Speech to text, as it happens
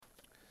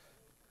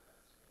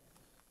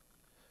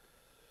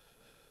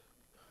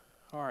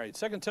All right,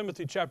 2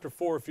 Timothy chapter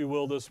 4, if you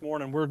will, this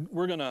morning.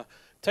 We're going to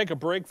take a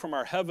break from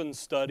our heaven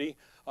study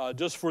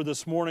just for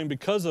this morning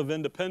because of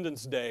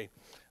Independence Day.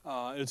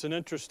 It's an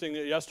interesting,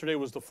 yesterday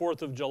was the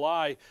 4th of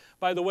July.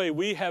 By the way,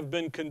 we have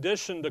been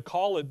conditioned to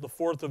call it the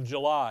 4th of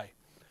July.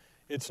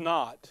 It's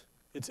not.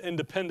 It's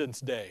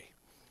Independence Day.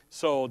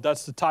 So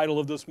that's the title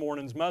of this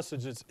morning's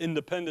message. It's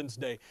Independence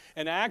Day.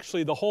 And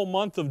actually, the whole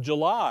month of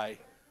July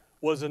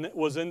was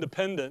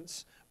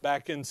independence.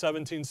 Back in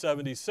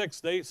 1776,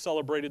 they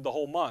celebrated the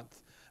whole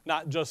month,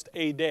 not just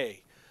a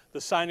day.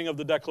 The signing of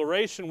the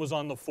Declaration was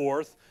on the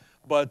 4th,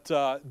 but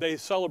they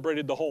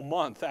celebrated the whole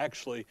month,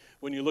 actually,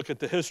 when you look at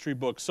the history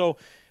books. So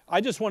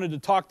I just wanted to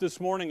talk this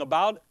morning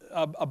about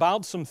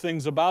some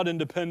things about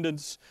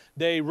Independence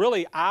Day,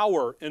 really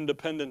our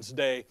Independence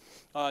Day,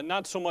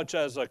 not so much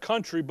as a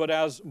country, but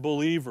as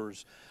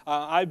believers.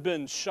 I've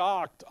been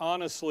shocked,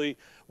 honestly,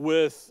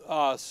 with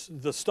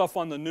the stuff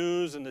on the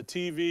news and the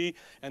TV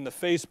and the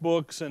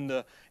Facebooks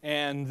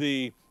and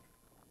the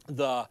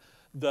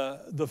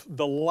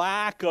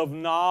lack of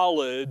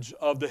knowledge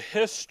of the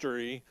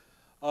history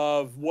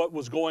of what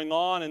was going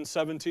on in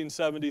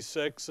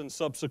 1776 and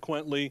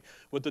subsequently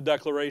with the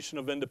Declaration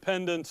of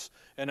Independence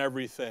and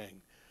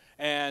everything.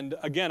 And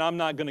again, I'm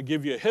not going to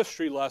give you a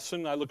history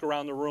lesson. I look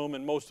around the room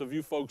and most of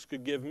you folks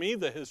could give me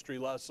the history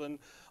lesson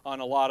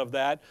on a lot of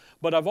that.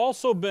 But I've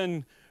also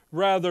been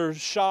rather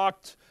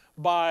shocked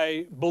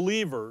by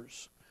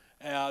believers,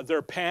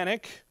 their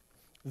panic,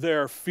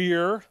 their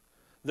fear,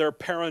 their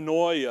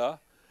paranoia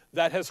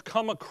that has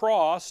come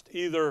across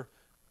either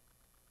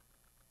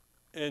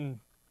in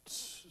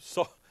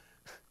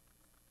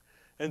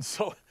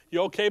so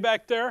you okay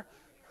back there?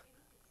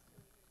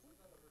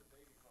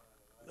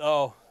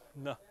 Oh,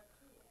 no.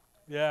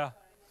 Yeah.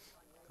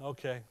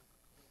 Okay.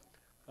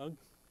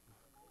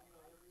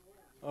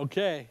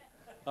 Okay.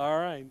 All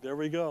right, there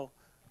we go.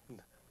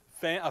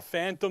 A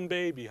phantom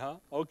baby, huh?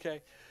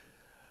 Okay.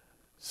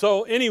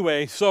 So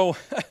anyway,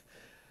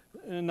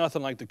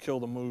 nothing like to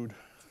kill the mood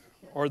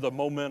or the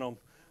momentum,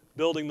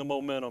 building the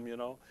momentum, you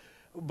know.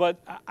 But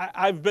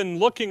I've been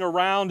looking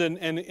around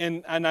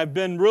and I've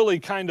been really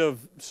kind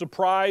of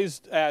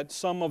surprised at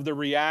some of the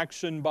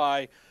reaction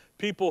by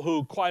people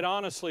who quite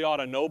honestly ought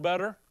to know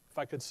better, if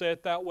I could say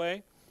it that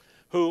way,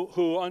 who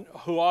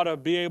ought to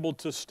be able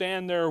to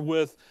stand there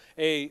with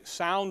a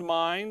sound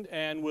mind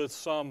and with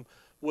some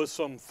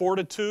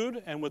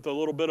fortitude and with a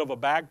little bit of a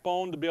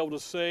backbone to be able to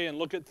say and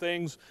look at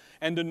things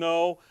and to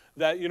know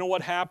that, you know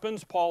what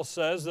happens? Paul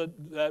says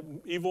that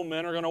evil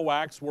men are going to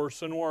wax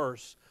worse and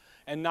worse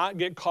and not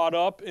get caught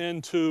up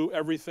into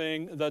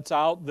everything that's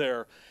out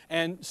there.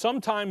 And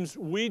sometimes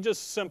we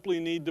just simply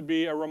need to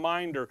be a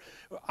reminder.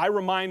 I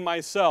remind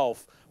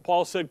myself,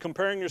 Paul said,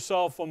 comparing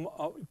yourselves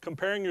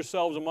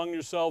among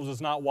yourselves is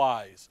not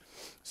wise.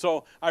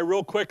 So I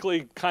real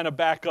quickly kind of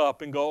back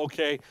up and go,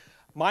 okay,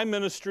 my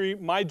ministry,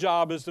 my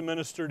job is to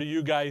minister to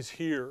you guys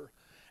here.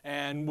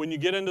 And when you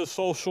get into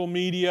social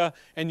media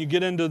and you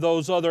get into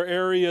those other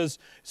areas,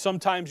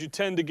 sometimes you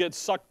tend to get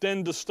sucked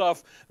into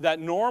stuff that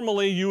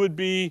normally you would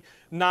be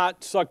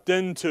not sucked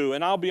into.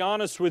 And I'll be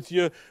honest with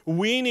you,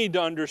 we need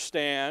to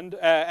understand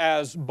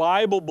as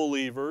Bible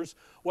believers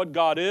what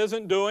God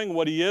isn't doing,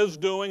 what He is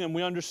doing, and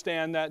we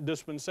understand that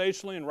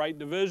dispensationally and right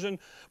division,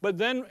 but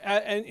then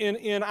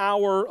in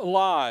our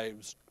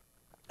lives.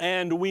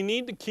 And we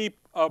need to keep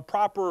a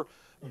proper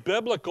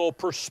biblical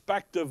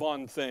perspective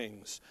on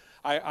things.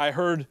 I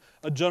heard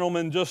a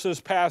gentleman just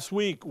this past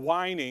week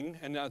whining,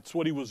 and that's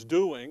what he was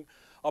doing,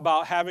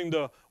 about having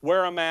to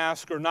wear a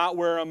mask or not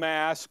wear a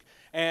mask,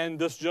 and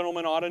this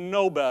gentleman ought to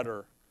know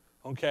better,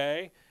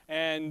 okay?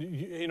 And,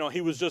 you know,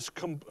 he was just,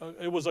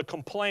 it was a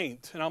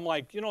complaint. And I'm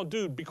like, you know,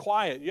 dude, be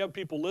quiet. You have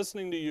people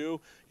listening to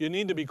you. You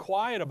need to be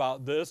quiet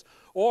about this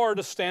or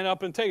to stand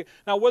up and take it.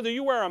 Now, whether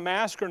you wear a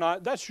mask or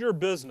not, that's your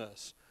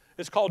business.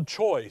 It's called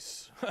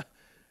choice.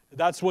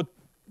 That's what,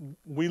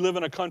 we live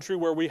in a country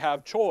where we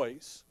have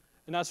choice.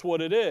 And that's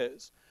what it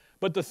is.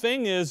 But the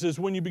thing is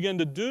when you begin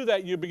to do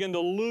that, you begin to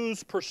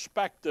lose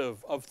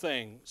perspective of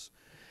things.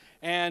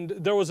 And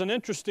there was an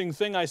interesting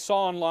thing I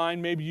saw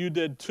online, maybe you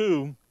did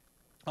too,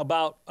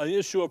 about an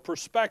issue of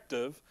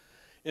perspective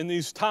in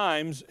these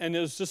times. And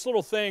there's this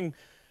little thing,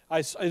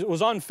 it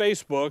was on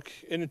Facebook,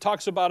 and it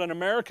talks about an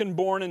American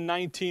born in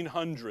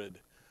 1900,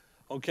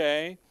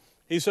 okay?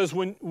 He says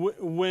when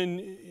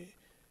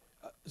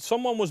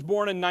someone was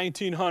born in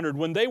 1900,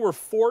 when they were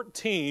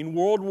 14,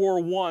 World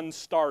War I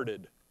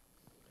started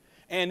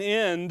and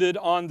ended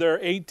on their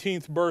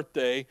 18th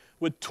birthday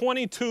with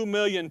 22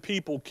 million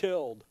people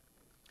killed.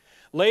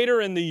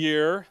 Later in the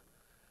year,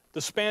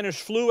 the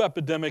Spanish flu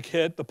epidemic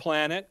hit the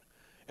planet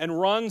and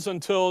runs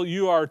until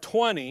you are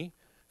 20.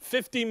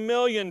 50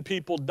 million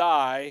people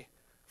die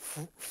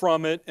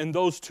from it in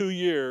those 2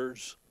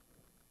 years.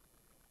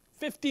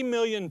 50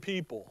 million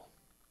people.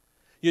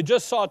 You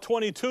just saw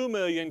 22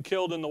 million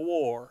killed in the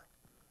war.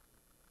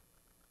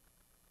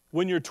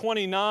 When you're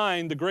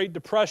 29, the Great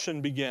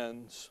Depression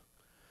begins.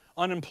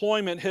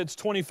 Unemployment hits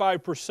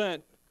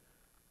 25%.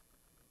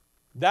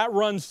 That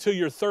runs till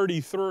you're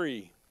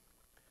 33.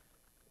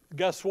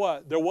 guess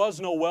what? There was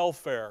no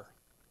welfare.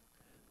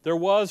 There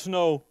was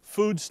no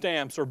food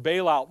stamps or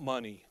bailout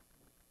money.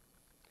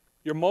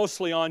 You're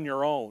mostly on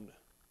your own.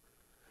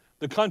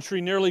 The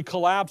country nearly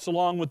collapsed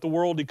along with the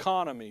world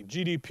economy.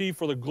 GDP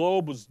for the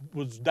globe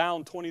was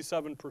down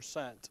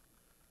 27%.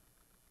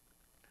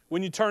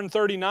 When you turn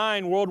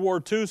 39, World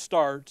War II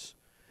starts,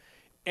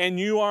 and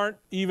you aren't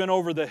even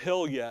over the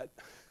hill yet.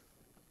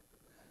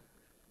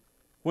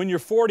 When you're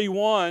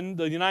 41,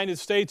 the United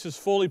States is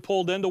fully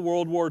pulled into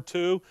World War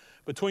II.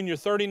 Between your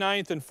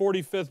 39th and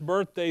 45th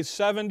birthday,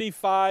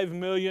 75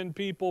 million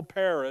people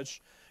perish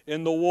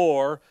in the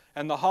war,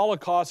 and the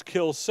Holocaust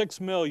kills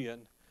 6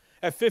 million.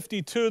 At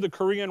 52, the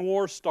Korean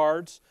War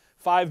starts,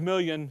 5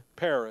 million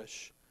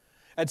perish.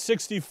 At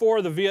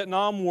 64, the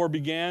Vietnam War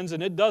begins,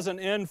 and it doesn't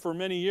end for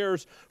many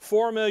years.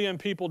 4 million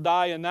people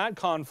die in that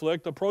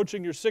conflict.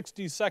 Approaching your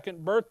 62nd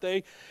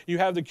birthday, you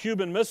have the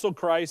Cuban Missile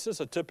Crisis,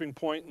 a tipping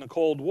point in the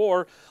Cold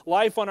War.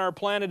 Life on our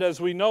planet as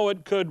we know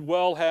it could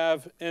well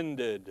have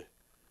ended.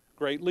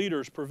 Great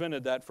leaders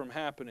prevented that from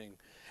happening.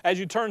 As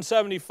you turn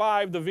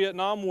 75, the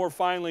Vietnam War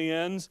finally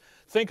ends.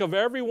 Think of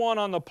everyone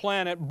on the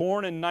planet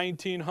born in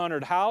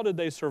 1900. How did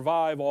they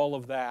survive all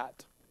of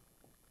that?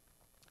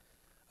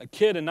 A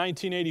kid in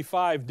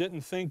 1985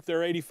 didn't think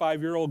their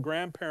 85-year-old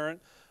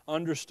grandparent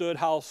understood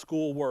how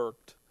school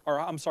worked, or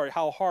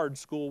how hard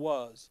school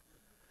was.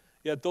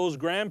 Yet those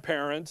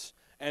grandparents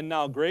and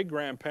now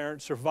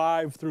great-grandparents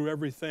survived through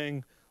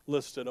everything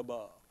listed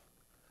above.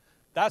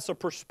 That's a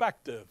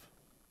perspective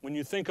when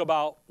you think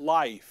about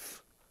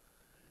life.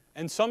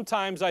 And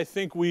sometimes I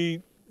think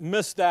we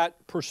miss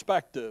that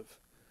perspective.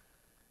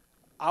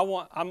 I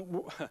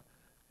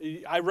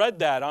read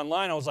that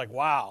online. I was like,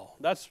 wow,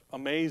 that's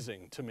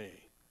amazing to me.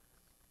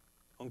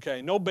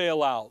 Okay, no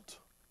bailout,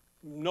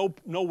 no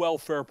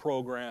welfare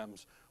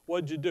programs.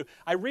 What'd you do?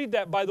 I read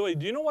that, by the way.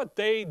 Do you know what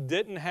they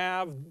didn't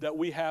have that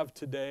we have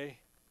today?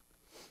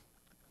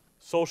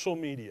 Social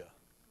media.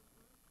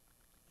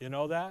 You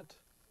know that?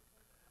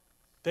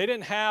 They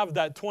didn't have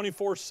that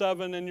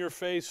 24/7 in your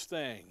face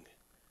thing.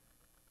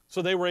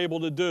 So they were able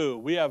to do.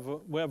 We have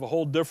a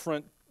whole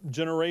different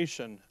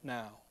generation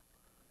now.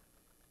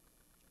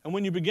 And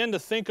when you begin to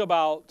think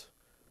about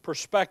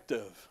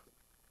perspective,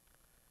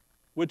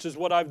 which is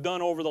what I've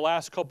done over the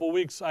last couple of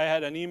weeks, I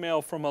had an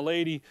email from a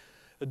lady,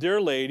 a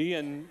dear lady,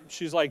 and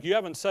she's like, you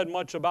haven't said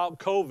much about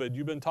COVID.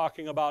 You've been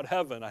talking about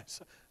heaven.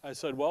 I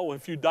said, well,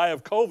 if you die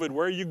of COVID,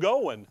 where are you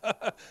going?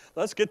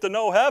 Let's get to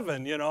know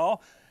heaven, you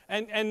know.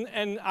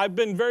 And I've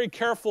been very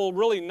careful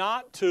really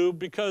not to,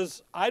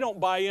 because I don't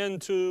buy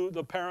into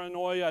the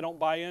paranoia. I don't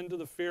buy into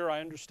the fear.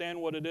 I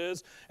understand what it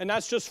is. And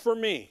that's just for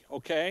me,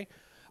 okay?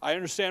 I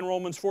understand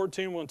Romans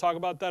 14. We're going to talk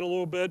about that a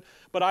little bit.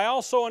 But I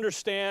also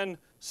understand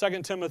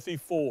 2 Timothy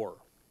 4.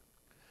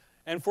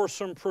 And for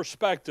some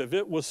perspective,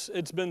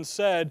 it's been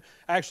said,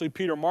 actually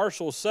Peter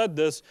Marshall said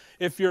this,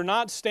 if you're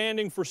not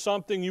standing for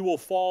something, you will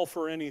fall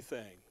for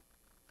anything.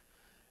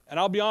 And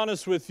I'll be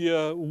honest with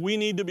you, we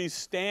need to be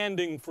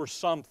standing for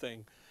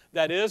something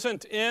that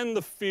isn't in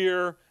the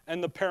fear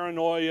and the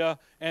paranoia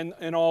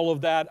and all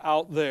of that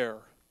out there.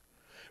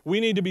 We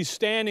need to be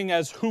standing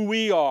as who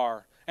we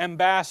are,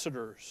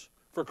 ambassadors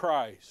for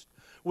Christ.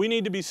 We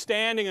need to be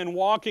standing and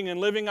walking and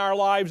living our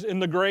lives in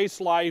the grace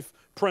life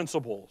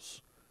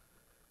principles.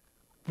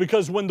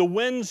 Because when the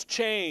winds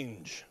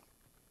change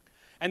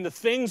and the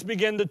things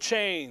begin to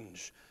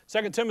change,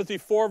 2 Timothy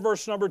 4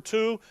 verse number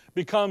 2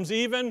 becomes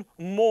even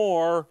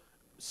more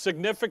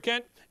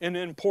significant and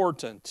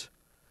important.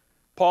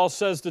 Paul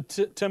says to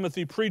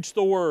Timothy, preach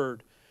the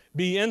word.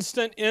 Be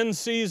instant in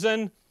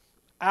season,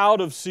 out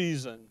of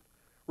season.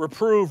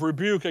 Reprove,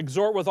 rebuke,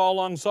 exhort with all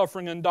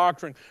longsuffering and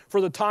doctrine.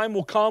 For the time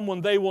will come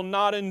when they will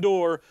not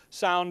endure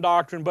sound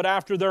doctrine, but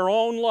after their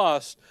own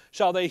lust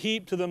shall they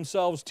heap to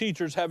themselves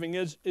teachers having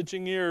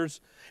itching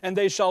ears, and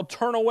they shall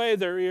turn away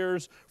their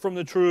ears from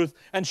the truth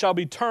and shall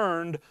be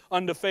turned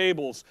unto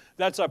fables.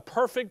 That's a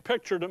perfect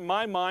picture to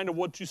my mind of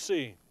what you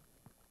see.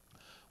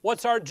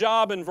 What's our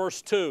job in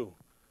verse 2?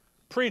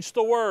 Preach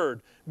the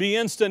word. Be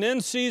instant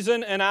in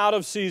season and out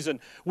of season.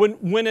 When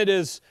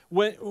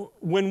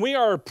we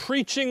are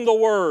preaching the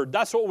word,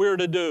 that's what we're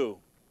to do.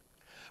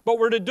 But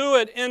we're to do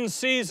it in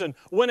season,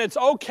 when it's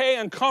okay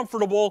and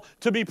comfortable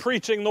to be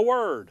preaching the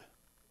word.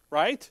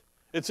 Right?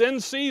 It's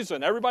in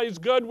season. Everybody's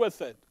good with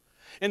it.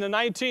 In the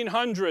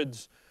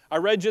 1900s, I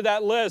read you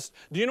that list.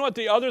 Do you know what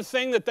the other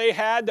thing that they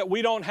had that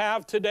we don't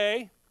have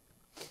today?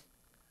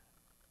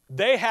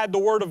 They had the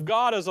Word of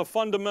God as a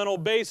fundamental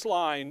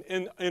baseline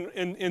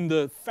in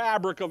the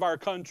fabric of our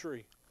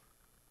country.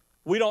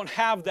 We don't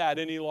have that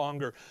any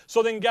longer.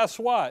 So then guess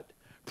what?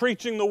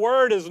 Preaching the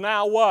Word is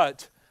now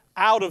what?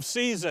 Out of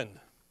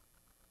season.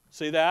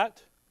 See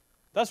that?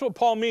 That's what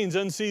Paul means,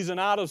 in season,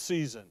 out of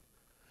season.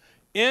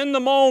 In the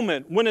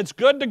moment, when it's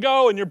good to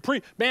go and you're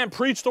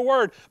preach the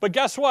Word. But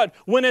guess what?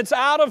 When it's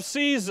out of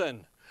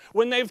season,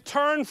 when they've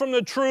turned from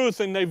the truth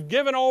and they've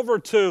given over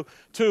to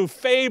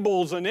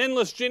fables and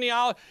endless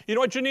genealogy, you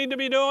know what you need to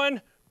be doing?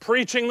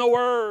 Preaching the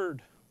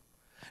Word.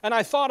 And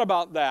I thought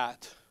about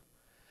that.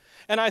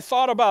 And I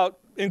thought about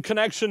in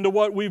connection to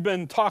what we've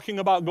been talking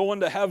about,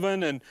 going to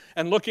heaven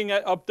and looking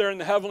at up there in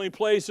the heavenly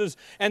places,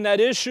 and that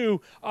issue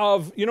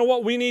of, you know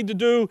what we need to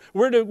do?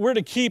 We're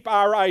to keep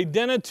our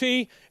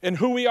identity and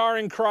who we are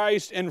in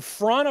Christ in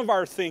front of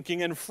our thinking,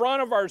 in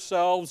front of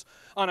ourselves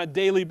on a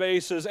daily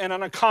basis and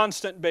on a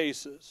constant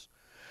basis.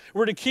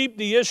 We're to keep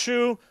the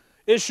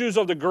issues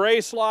of the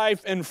grace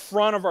life in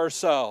front of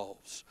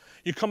ourselves.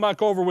 You come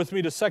back over with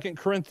me to 2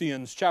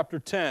 Corinthians chapter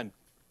 10.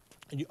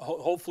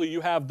 Hopefully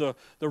you have the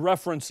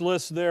reference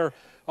list there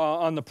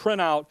on the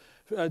printout.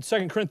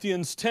 2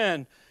 Corinthians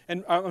 10,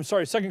 and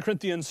 2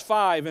 Corinthians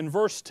 5 and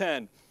verse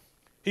 10.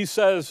 He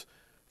says,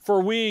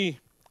 for we,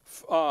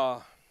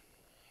 that's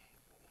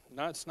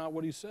not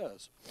what he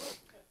says.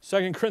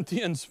 2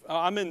 Corinthians,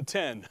 I'm in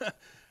 10.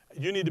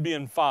 You need to be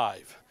in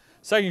 5.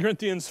 2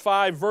 Corinthians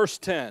 5 verse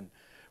 10.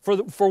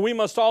 For we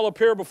must all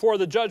appear before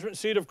the judgment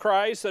seat of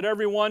Christ, that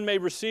everyone may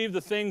receive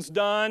the things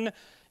done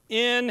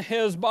in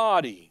his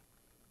body,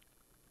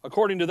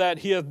 according to that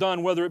he hath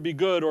done, whether it be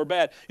good or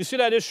bad. You see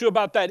that issue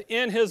about that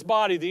in his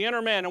body, the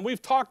inner man, and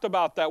we've talked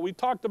about that. We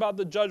talked about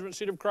the judgment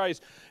seat of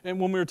Christ, and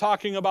when we were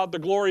talking about the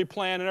glory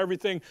plan and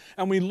everything,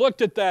 and we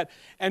looked at that.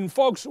 And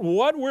folks,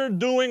 what we're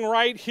doing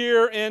right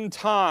here in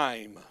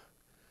time,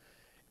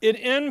 it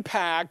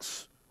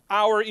impacts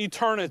our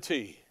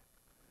eternity.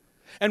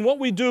 And what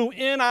we do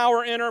in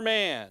our inner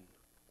man,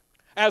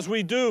 as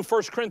we do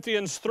 1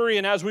 Corinthians 3,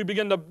 and as we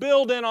begin to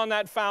build in on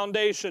that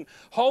foundation,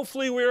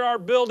 hopefully we are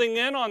building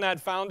in on that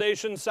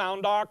foundation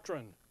sound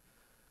doctrine.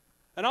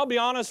 And I'll be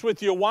honest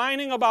with you,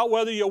 whining about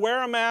whether you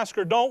wear a mask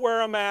or don't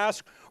wear a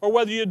mask, or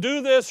whether you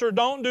do this or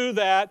don't do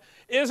that,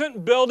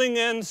 isn't building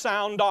in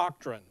sound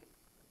doctrine.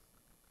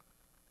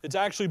 It's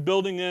actually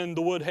building in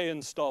the wood, hay,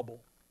 and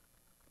stubble.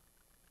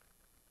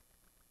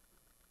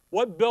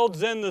 What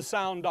builds in the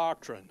sound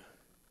doctrine?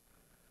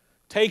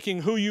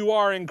 Taking who you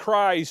are in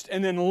Christ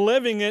and then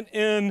living it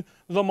in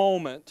the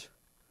moment.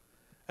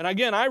 And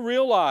again, I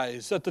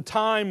realize that the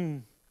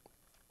time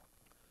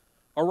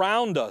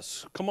around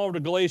us, come over to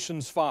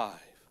Galatians 5,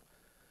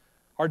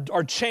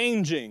 are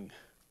changing.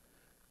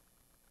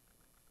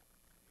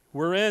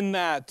 We're in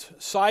that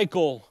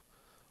cycle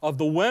of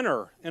the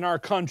winter in our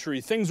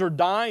country. Things are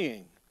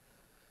dying.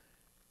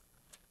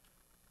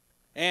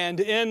 And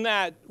in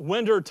that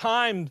winter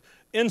time,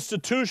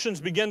 institutions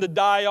begin to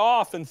die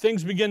off and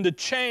things begin to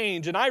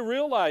change. And I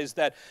realize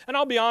that. And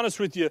I'll be honest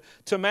with you,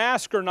 to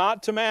mask or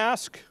not to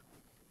mask,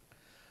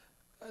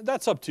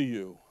 that's up to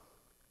you.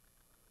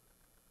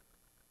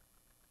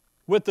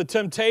 With the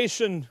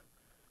temptation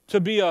to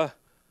be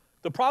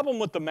the problem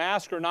with the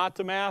mask or not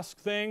to mask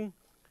thing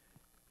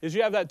is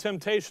you have that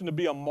temptation to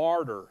be a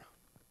martyr.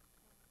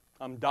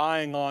 I'm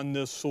dying on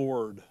this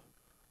sword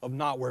of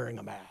not wearing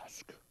a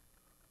mask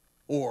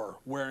or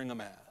wearing a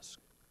mask.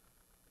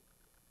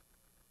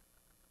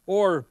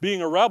 Or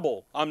being a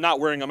rebel, I'm not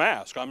wearing a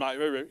mask. I'm not,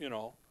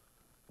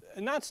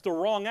 And that's the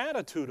wrong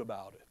attitude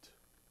about it.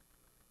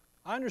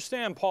 I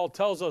understand Paul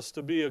tells us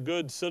to be a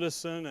good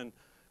citizen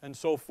and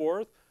so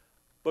forth.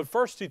 But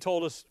first he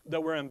told us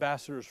that we're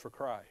ambassadors for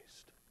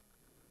Christ.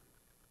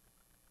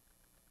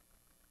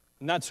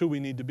 And that's who we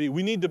need to be.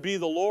 We need to be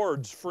the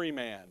Lord's free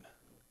man.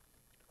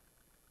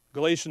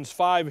 Galatians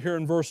 5 here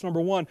in verse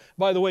number 1.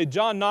 By the way,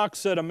 John Knox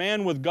said, a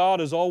man with God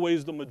is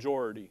always the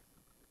majority.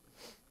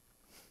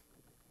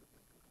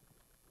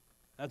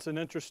 That's an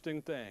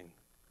interesting thing.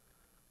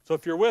 So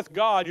if you're with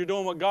God, you're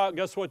doing what God,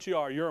 guess what you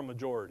are? You're a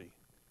majority.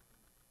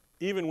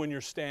 Even when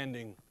you're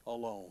standing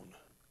alone.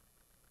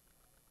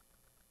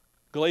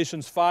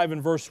 Galatians 5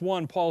 and verse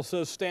 1, Paul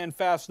says, stand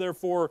fast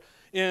therefore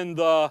in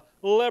the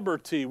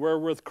liberty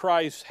wherewith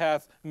Christ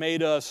hath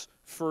made us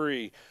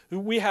free.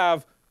 We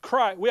have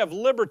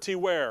liberty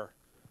where?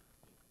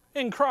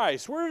 In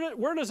Christ.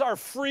 Where does our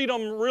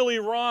freedom really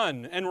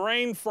run and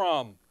reign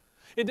from?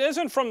 It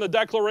isn't from the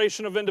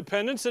Declaration of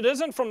Independence. It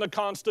isn't from the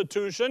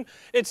Constitution.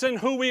 It's in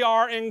who we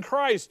are in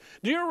Christ.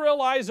 Do you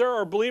realize there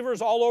are believers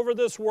all over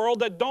this world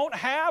that don't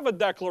have a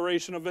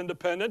Declaration of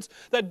Independence,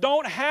 that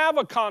don't have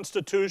a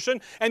Constitution,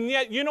 and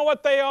yet you know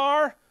what they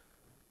are?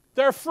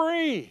 They're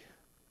free.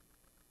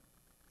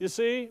 You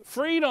see?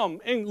 Freedom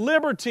and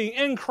liberty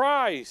in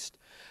Christ.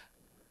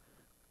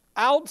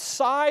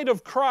 Outside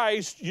of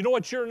Christ, you know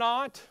what you're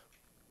not?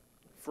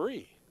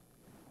 Free.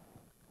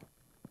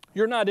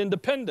 You're not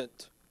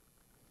independent.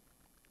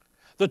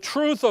 The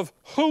truth of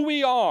who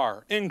we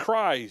are in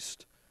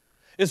Christ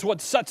is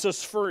what sets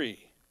us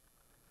free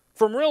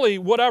from really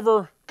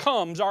whatever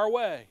comes our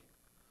way.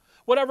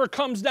 Whatever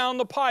comes down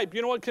the pipe.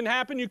 You know what can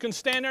happen? You can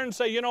stand there and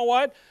say, you know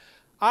what?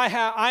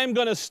 I am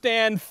going to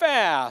stand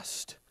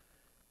fast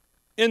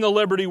in the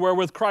liberty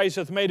wherewith Christ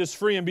hath made us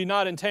free and be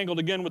not entangled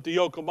again with the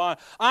yoke of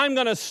bondage. I'm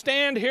going to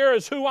stand here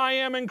as who I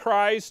am in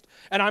Christ,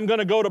 and I'm going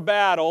to go to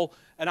battle,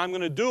 and I'm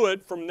going to do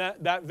it from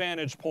that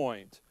vantage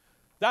point.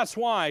 That's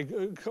why,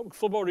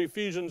 flip over to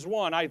Ephesians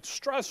 1, I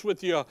stress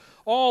with you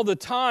all the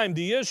time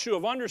the issue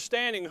of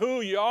understanding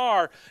who you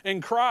are in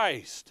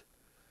Christ.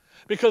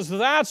 Because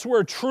that's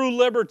where true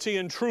liberty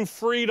and true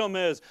freedom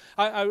is.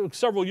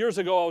 Several years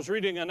ago, I was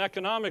reading an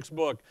economics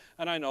book,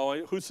 and I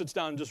know, who sits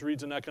down and just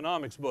reads an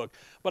economics book?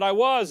 But I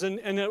was, and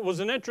it was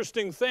an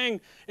interesting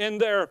thing in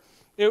there.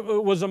 It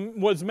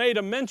was made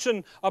a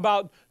mention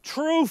about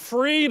true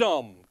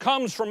freedom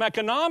comes from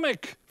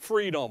economic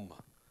freedom.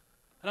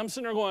 And I'm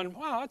sitting there going,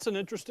 wow, that's an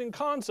interesting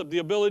concept. The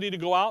ability to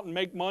go out and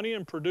make money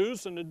and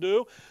produce and to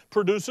do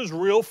produces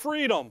real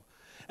freedom.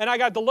 And I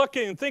got to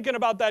looking and thinking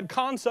about that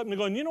concept and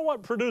going, you know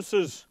what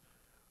produces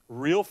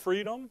real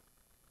freedom?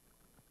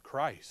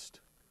 Christ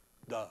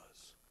does.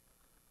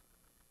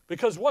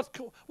 Because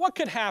what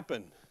could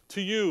happen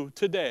to you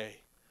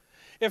today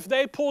if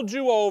they pulled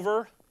you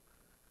over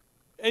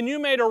and you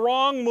made a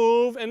wrong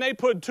move and they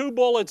put 2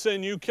 bullets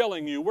in you,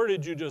 killing you? Where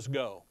did you just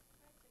go?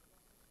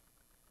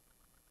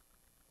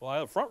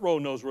 Well, the front row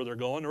knows where they're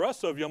going. The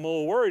rest of you I'm a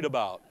little worried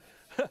about.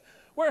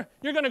 Where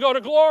you're going to go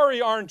to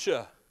glory, aren't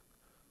you?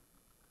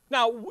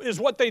 Now, is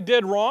what they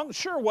did wrong?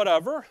 Sure,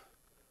 whatever.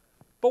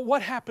 But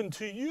what happened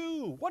to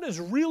you? What is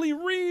really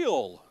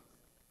real?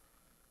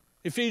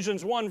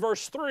 Ephesians 1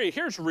 verse 3,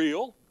 here's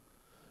real.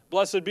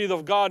 Blessed be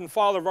the God and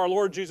Father of our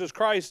Lord Jesus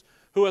Christ,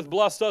 who hath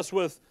blessed us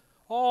with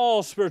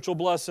all spiritual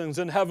blessings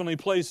in heavenly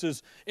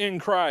places in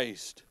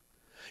Christ.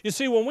 You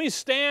see, when we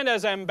stand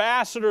as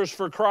ambassadors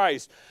for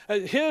Christ,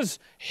 His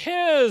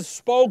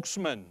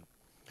spokesman,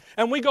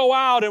 and we go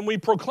out and we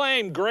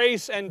proclaim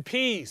grace and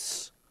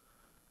peace,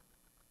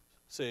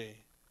 see,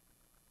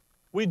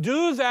 we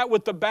do that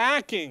with the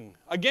backing.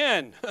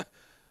 Again,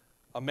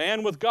 a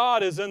man with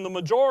God is in the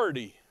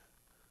majority.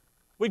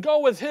 We go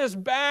with His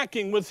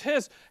backing, with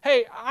His,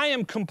 hey, I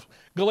am,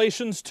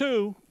 Galatians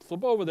 2,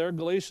 flip over there,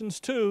 Galatians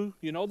 2,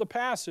 you know the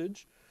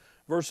passage.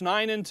 Verse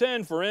 9 and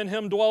 10, for in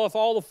Him dwelleth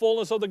all the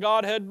fullness of the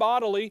Godhead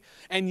bodily,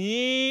 and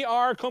ye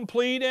are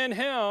complete in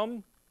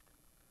Him,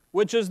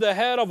 which is the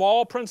head of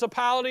all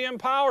principality and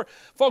power.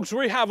 Folks,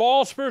 we have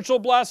all spiritual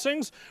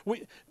blessings.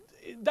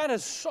 That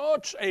is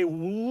such a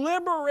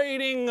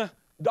liberating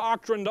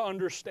doctrine to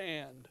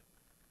understand.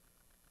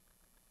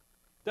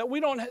 That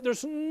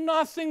there's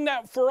nothing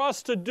that for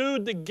us to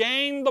do to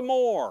gain the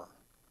more.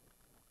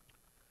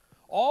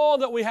 All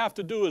that we have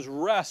to do is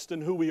rest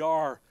in who we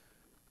are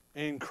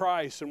in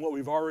Christ and what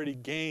we've already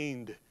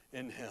gained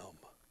in Him.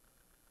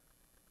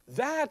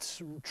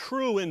 That's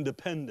true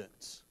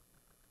independence.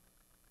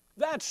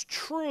 That's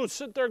true.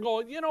 Sit there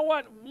going, you know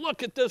what?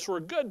 Look at this.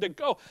 We're good to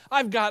go.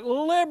 I've got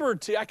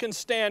liberty. I can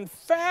stand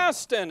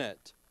fast in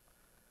it.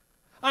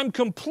 I'm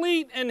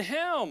complete in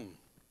Him.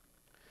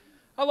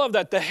 I love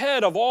that. The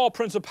head of all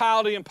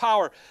principality and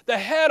power. The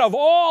head of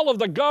all of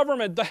the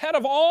government. The head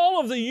of all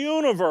of the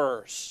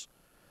universe.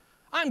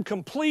 I'm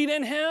complete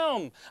in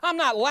Him. I'm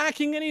not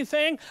lacking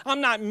anything. I'm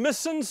not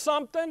missing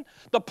something.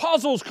 The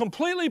puzzle's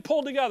completely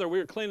pulled together. We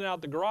were cleaning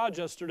out the garage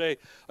yesterday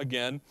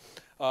again,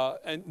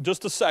 and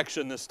just a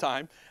section this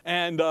time.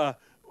 And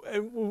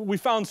we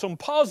found some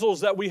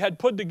puzzles that we had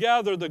put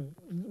together,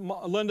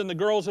 Linda and the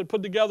girls had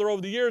put together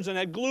over the years and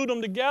had glued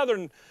them together.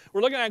 And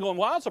we're looking at it going,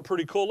 wow, that's a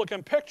pretty cool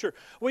looking picture.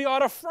 We ought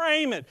to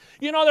frame it.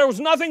 You know, there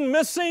was nothing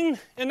missing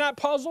in that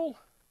puzzle.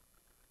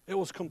 It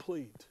was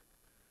complete.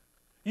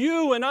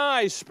 You and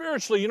I,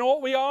 spiritually, you know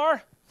what we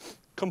are?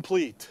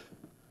 Complete.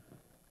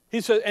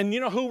 He said, and you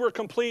know who we're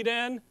complete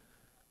in?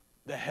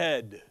 The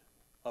head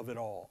of it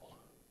all.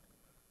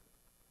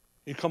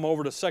 You come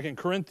over to 2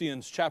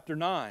 Corinthians chapter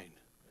 9.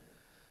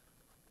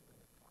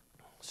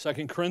 2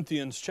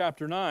 Corinthians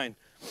chapter 9.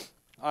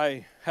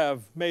 I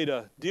have made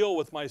a deal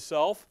with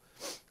myself,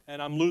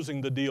 and I'm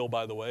losing the deal,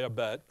 by the way, I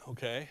bet,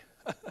 okay,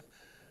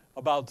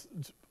 about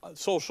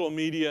social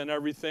media and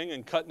everything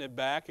and cutting it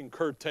back and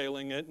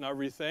curtailing it and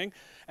everything.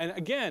 And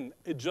again,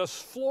 it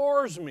just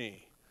floors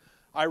me.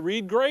 I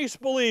read Grace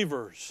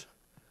Believers,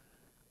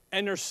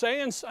 and they're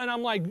saying, and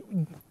I'm like,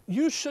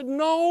 you should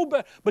know,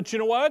 but you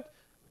know what?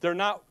 They're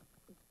not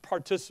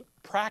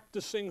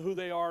practicing who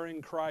they are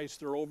in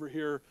Christ. They're over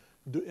here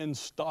in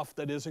stuff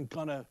that isn't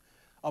going to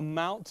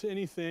amount to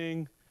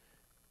anything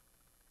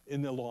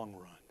in the long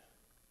run.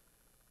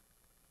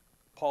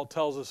 Paul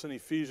tells us in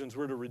Ephesians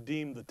we're to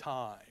redeem the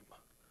time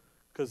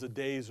because the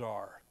days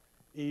are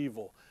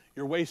evil.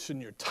 You're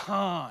wasting your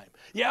time.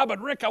 Yeah,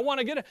 but Rick, I want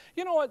to get it.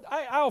 You know what?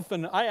 I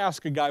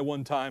asked a guy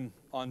one time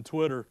on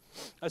Twitter,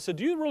 I said,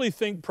 do you really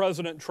think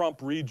President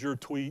Trump reads your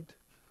tweet?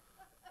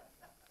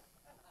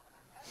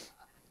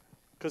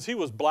 Because he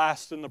was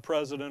blasting the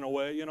president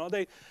away. You know,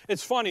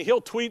 it's funny. He'll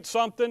tweet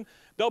something.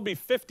 There'll be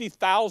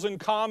 50,000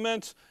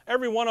 comments.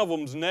 Every one of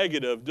them's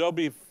negative. There'll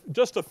be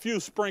just a few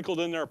sprinkled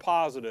in there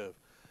positive.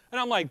 And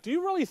I'm like, do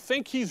you really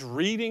think he's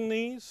reading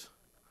these?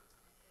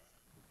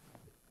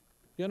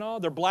 You know,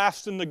 they're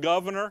blasting the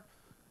governor.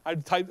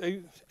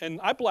 And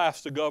I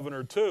blast the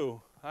governor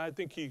too. I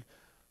think he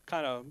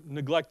kind of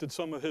neglected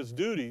some of his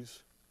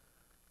duties.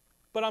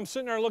 But I'm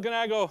sitting there looking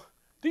at it, I go,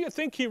 do you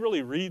think he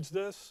really reads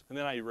this? And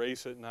then I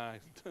erase it,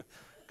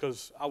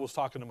 because I was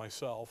talking to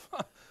myself,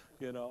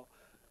 you know.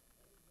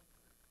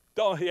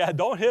 Don't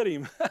hit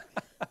him.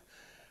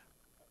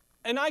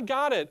 And I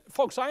got it.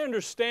 Folks, I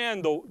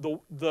understand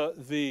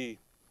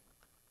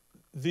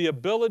the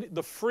ability,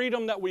 the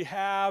freedom that we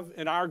have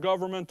in our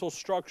governmental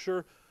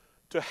structure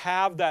to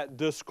have that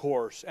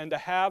discourse and to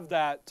have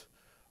that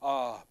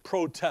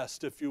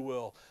protest, if you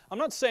will. I'm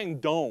not saying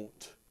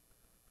don't.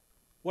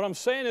 What I'm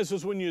saying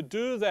is when you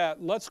do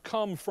that, let's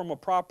come from a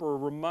proper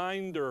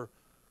reminder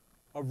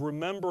of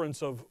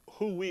remembrance of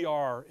who we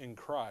are in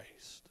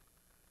Christ.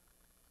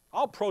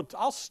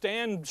 I'll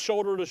stand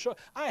shoulder to shoulder.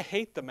 I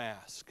hate the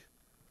mask,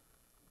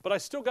 but I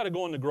still got to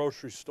go in the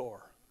grocery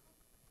store.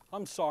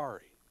 I'm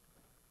sorry.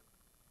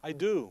 I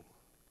do.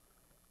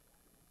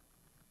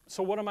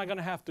 So what am I going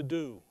to have to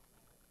do?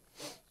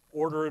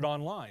 Order it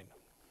online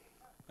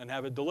and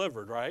have it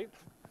delivered, right?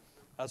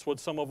 That's what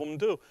some of them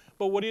do.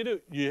 But what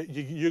do?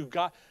 You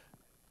got,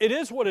 it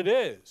is what it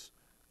is.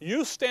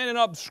 You standing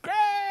up,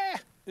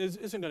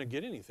 isn't going to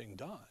get anything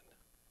done,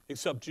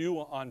 except you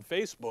on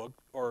Facebook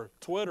or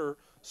Twitter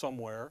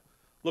somewhere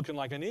looking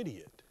like an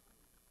idiot.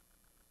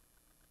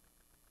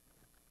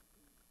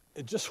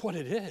 It's just what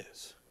it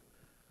is.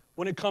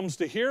 When it comes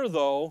to here,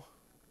 though,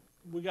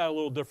 we got a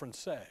little different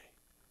say.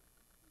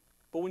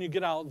 But when you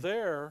get out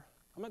there,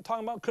 I'm not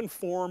talking about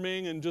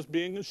conforming and just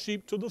being a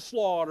sheep to the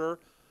slaughter.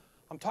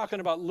 I'm talking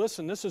about,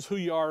 listen, this is who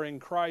you are in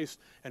Christ,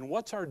 and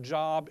what's our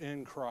job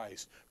in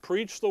Christ?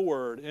 Preach the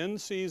word in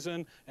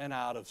season and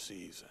out of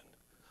season.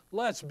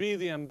 Let's be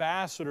the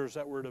ambassadors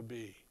that we're to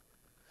be.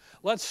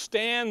 Let's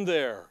stand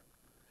there,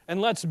 and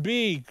let's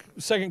be,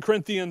 2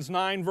 Corinthians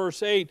 9,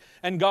 verse 8,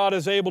 and God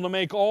is able to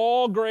make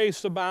all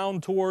grace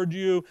abound toward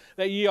you,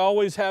 that ye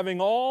always having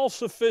all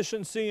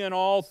sufficiency in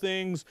all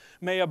things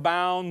may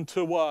abound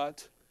to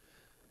what?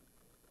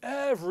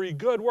 Every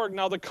good work.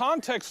 Now the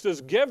context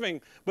is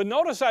giving, but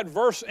notice that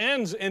verse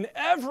ends in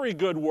every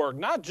good work,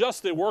 not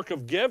just the work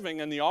of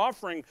giving and the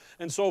offering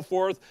and so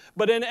forth,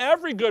 but in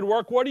every good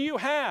work, what do you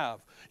have?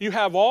 You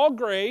have all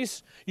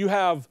grace, you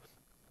have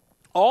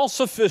all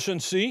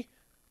sufficiency,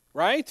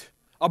 right?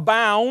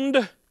 Abound.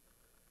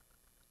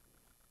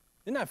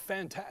 Isn't that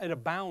fantastic? It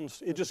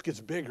abounds, it just gets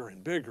bigger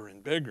and bigger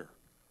and bigger.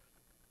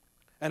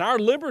 And our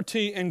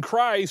liberty in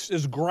Christ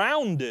is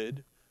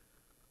grounded.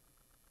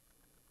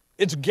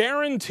 It's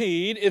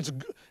guaranteed.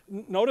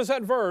 Notice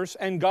that verse,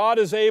 and God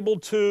is able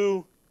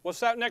to, what's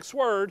that next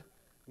word?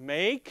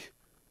 Make.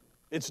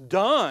 It's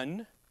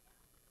done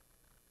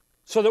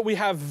so that we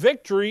have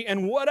victory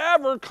in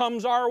whatever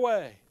comes our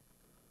way.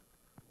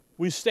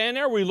 We stand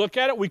there, we look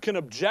at it, we can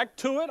object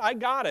to it. I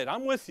got it,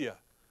 I'm with you.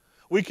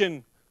 We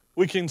can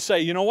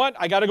say, you know what,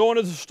 I got to go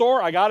into the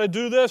store, I got to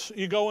do this.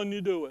 You go and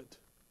you do it.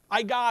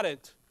 I got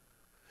it.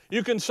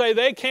 You can say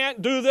they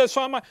can't do this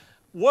on my,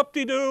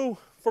 whoop-de-doo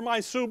for my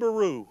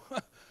Subaru,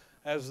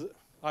 as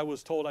I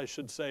was told I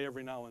should say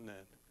every now and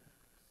then.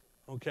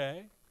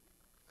 Okay?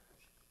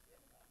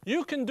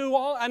 You can do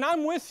all, and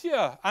I'm with you,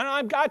 and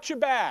I've got your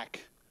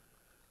back.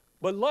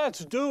 But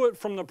let's do it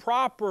from the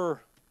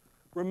proper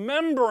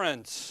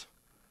remembrance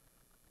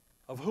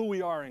of who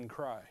we are in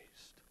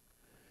Christ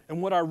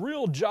and what our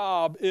real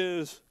job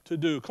is to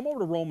do. Come over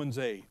to Romans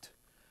 8.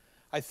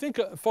 I think,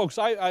 folks,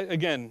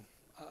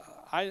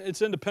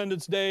 it's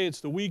Independence Day, it's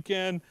the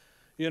weekend,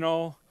 you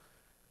know.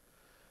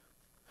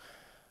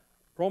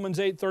 Romans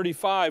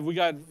 8:35, we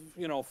got,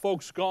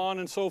 folks gone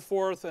and so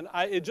forth, and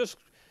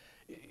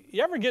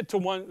you ever get to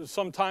one,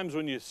 sometimes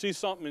when you see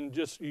something and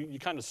just, you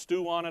kind of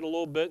stew on it a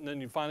little bit, and then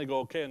you finally go,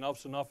 okay,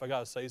 enough's enough, I got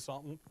to say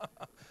something.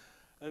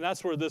 And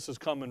that's where this is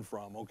coming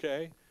from,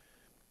 okay?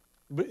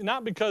 But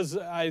not because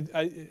I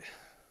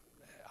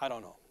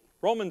don't know.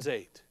 Romans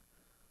 8.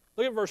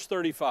 Look at verse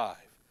 35.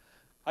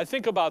 I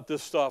think about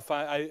this stuff.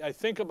 I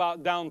think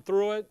about down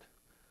through it.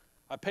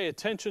 I pay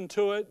attention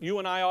to it. You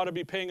and I ought to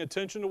be paying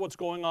attention to what's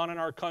going on in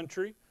our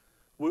country.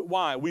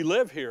 Why? We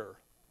live here,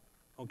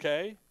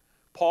 okay?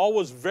 Paul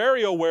was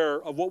very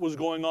aware of what was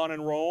going on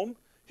in Rome.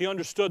 He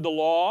understood the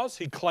laws.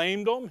 He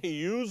claimed them. He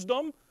used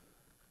them.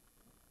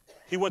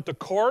 He went to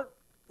court.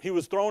 He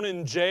was thrown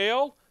in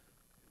jail.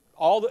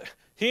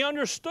 He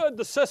understood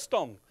the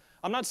system.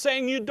 I'm not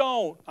saying you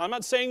don't. I'm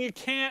not saying you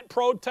can't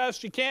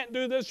protest, you can't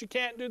do this, you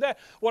can't do that.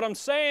 What I'm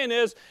saying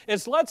is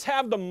let's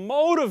have the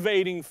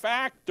motivating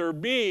factor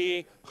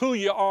be who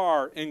you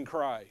are in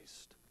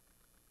Christ.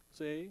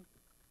 See?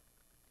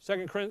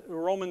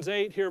 Romans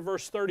 8 here,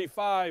 verse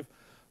 35,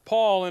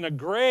 Paul, in a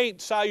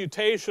great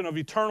salutation of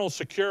eternal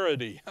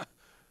security,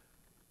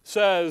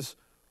 says,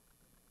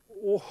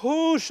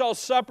 who shall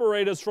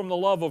separate us from the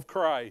love of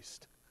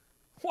Christ?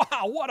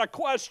 Wow, what a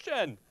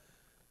question.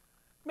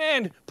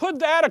 Man, put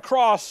that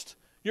across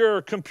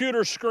your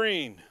computer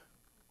screen.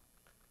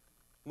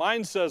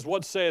 Mine says,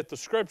 what saith the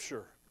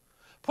Scripture?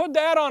 Put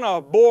that on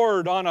a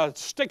board, on a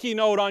sticky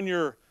note on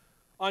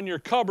your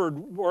cupboard,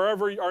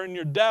 wherever, or in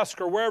your desk,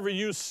 or wherever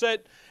you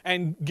sit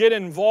and get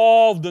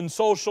involved in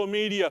social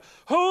media.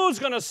 Who's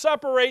going to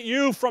separate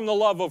you from the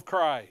love of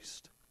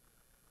Christ?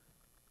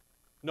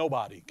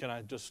 Nobody. Can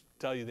I just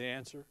tell you the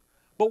answer?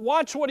 But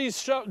watch what he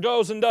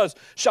goes and does.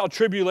 Shall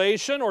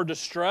tribulation or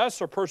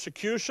distress or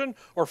persecution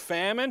or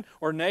famine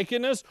or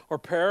nakedness or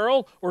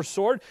peril or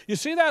sword? You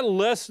see that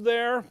list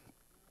there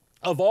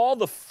of all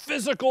the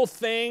physical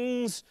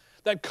things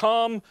that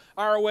come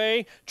our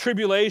way,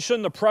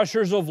 tribulation, the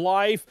pressures of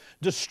life,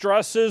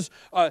 distresses,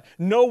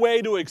 no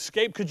way to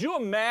escape. Could you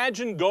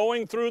imagine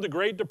going through the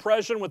Great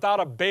Depression without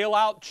a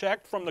bailout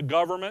check from the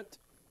government?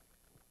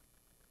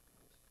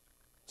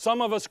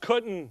 Some of us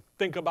couldn't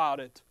think about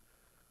it.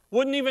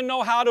 Wouldn't even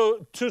know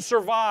how to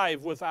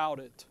survive without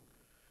it.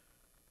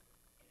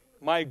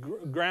 My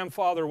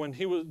grandfather, when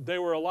they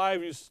were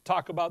alive, used to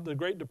talk about the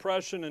Great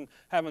Depression and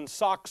having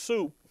sock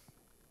soup.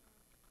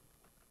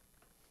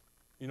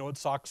 You know what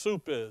sock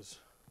soup is?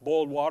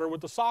 Boiled water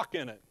with the sock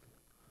in it.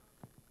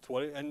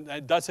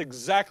 And that's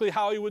exactly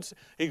how he would say.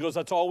 He goes,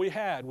 that's all we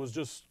had was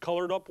just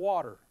colored up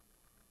water.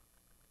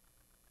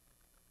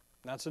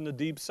 That's in the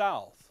deep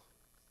South.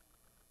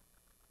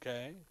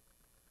 Okay?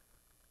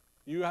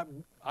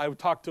 I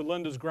talked to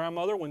Linda's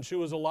grandmother when she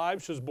was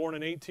alive. She was born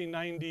in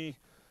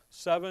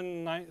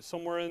 1897,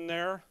 somewhere in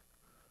there.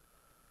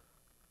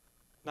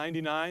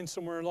 99,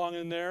 somewhere along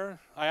in there.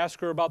 I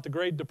asked her about the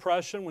Great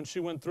Depression when she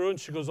went through, and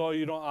she goes, "Oh,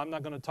 I'm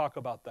not going to talk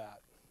about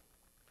that."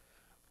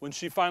 When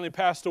she finally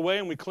passed away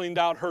and we cleaned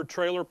out her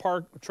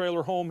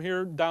trailer home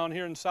here, down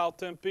here in South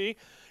Tempe,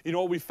 you know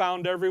what we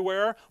found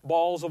everywhere?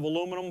 Balls of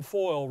aluminum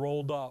foil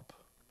rolled up,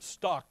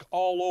 stuck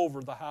all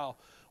over the house.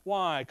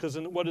 Why? Because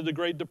what did the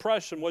Great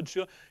Depression?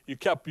 You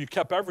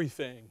kept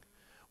everything.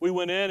 We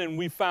went in and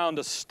we found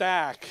a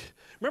stack.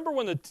 Remember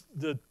when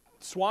the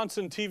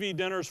Swanson TV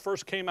dinners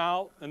first came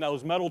out and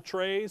those metal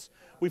trays?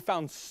 We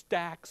found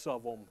stacks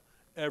of them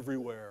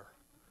everywhere.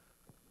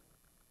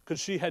 Because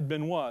she had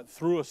been what?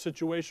 Through a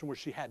situation where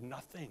she had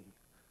nothing.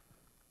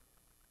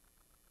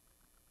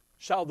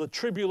 Shall the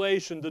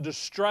tribulation, the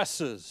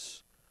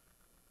distresses,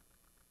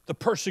 the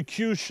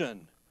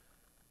persecution,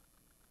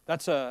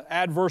 that's an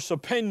adverse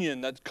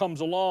opinion that comes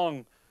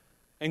along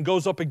and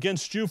goes up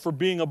against you for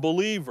being a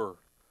believer.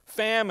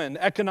 Famine,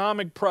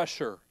 economic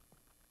pressure,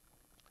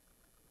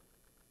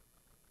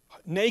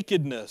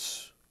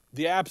 nakedness,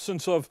 the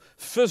absence of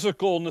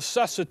physical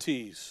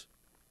necessities,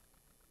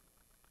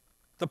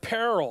 the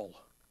peril,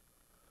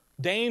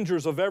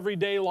 dangers of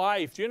everyday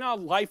life. Do you know how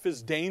life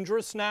is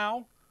dangerous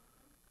now?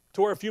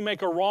 To where if you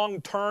make a wrong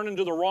turn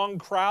into the wrong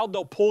crowd,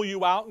 they'll pull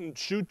you out and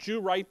shoot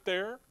you right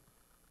there.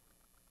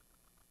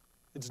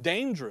 It's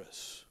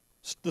dangerous.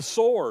 It's the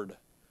sword.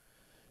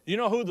 You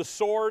know who the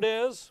sword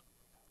is?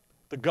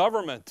 The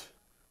government.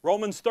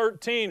 Romans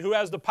 13, who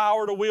has the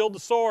power to wield the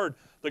sword?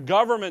 The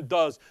government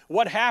does.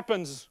 What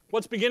happens?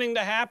 What's beginning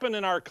to happen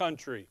in our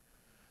country?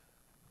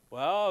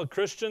 Well,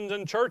 Christians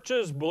and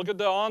churches, look at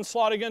the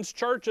onslaught against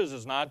churches.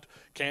 It's not,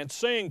 can't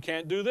sing,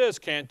 can't do this,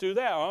 can't do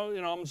that. Well,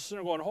 I'm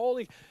sitting there going,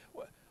 holy.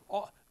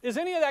 Is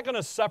any of that going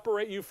to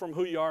separate you from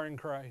who you are in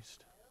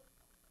Christ?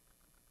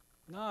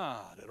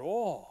 Not at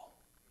all.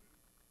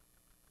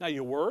 Now,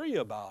 you worry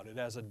about it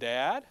as a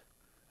dad,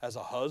 as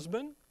a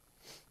husband,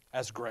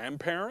 as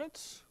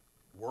grandparents.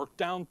 Work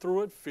down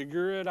through it,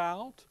 figure it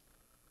out.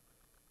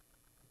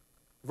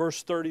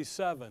 Verse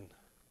 37.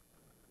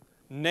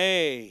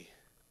 Nay.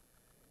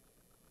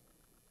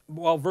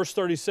 Well, verse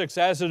 36,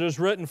 as it is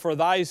written, for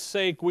thy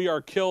sake we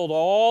are killed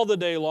all the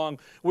day long.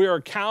 We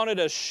are counted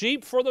as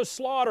sheep for the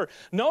slaughter.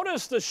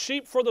 Notice the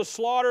sheep for the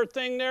slaughter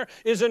thing there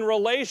is in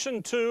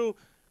relation to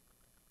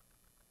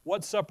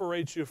what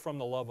separates you from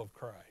the love of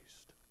Christ.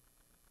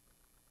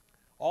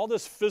 All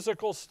this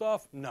physical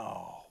stuff?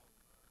 No.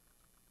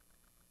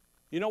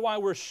 You know why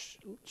we're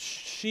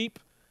sheep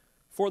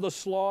for the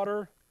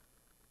slaughter?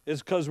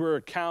 Is because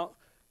we're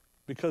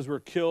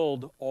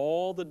killed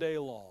all the day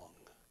long.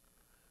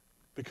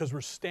 Because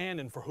we're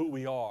standing for who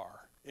we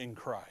are in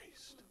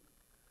Christ.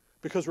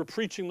 Because we're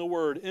preaching the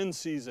word in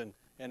season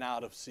and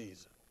out of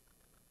season.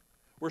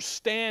 We're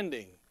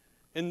standing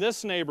in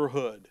this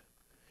neighborhood,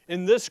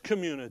 in this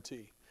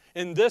community,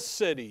 in this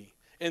city,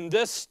 in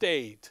this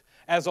state,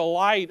 as a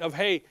light of,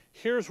 hey,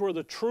 here's where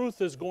the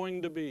truth is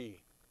going to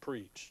be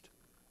preached.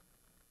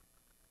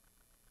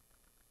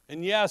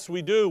 And yes,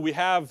 we do. We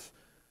have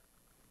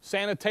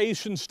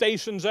sanitation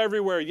stations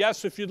everywhere.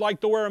 Yes, if you'd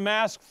like to wear a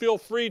mask, feel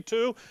free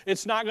to.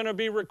 It's not going to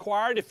be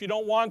required. If you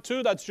don't want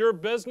to, that's your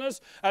business.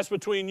 That's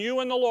between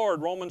you and the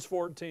Lord, Romans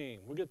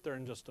 14. We'll get there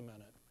in just a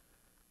minute.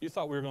 You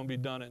thought we were going to be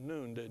done at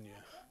noon, didn't you?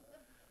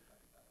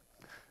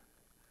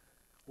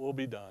 We'll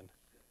be done.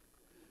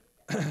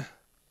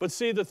 But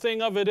see, the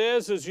thing of it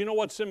is you know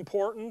what's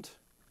important?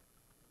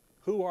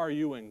 Who are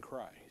you in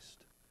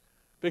Christ?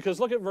 Because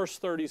look at verse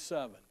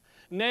 37.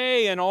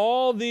 Nay, in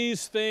all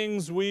these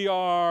things we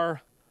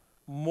are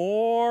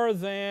more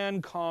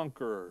than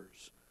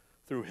conquerors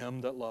through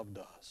him that loved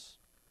us.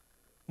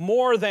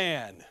 More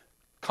than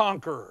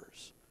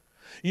conquerors.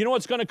 You know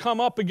what's going to come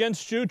up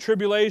against you?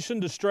 Tribulation,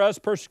 distress,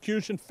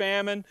 persecution,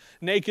 famine,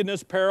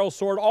 nakedness, peril,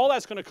 sword. All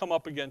that's going to come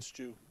up against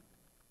you.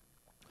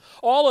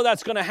 All of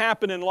that's going to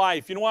happen in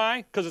life. You know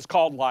why? Because it's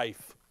called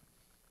life.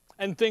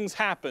 And things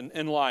happen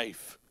in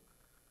life.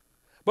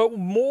 But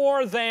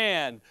more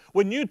than,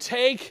 when you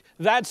take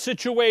that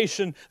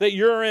situation that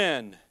you're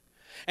in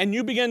and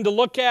you begin to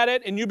look at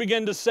it and you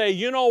begin to say,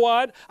 you know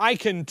what? I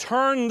can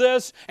turn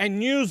this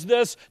and use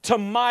this to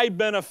my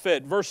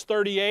benefit. Verse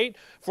 38,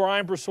 for I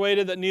am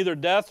persuaded that neither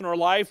death, nor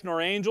life,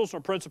 nor angels,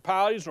 nor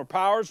principalities, nor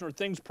powers, nor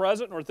things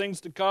present, nor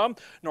things to come,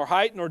 nor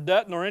height, nor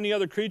depth, nor any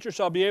other creature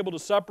shall be able to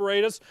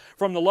separate us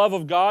from the love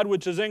of God,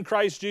 which is in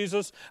Christ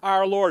Jesus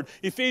our Lord.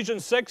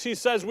 Ephesians 6, he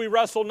says, we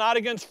wrestle not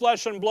against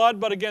flesh and blood,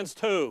 but against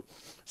who?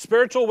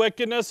 Spiritual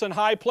wickedness in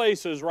high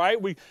places, right?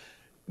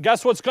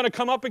 Guess what's going to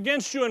come up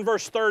against you in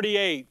verse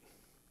 38?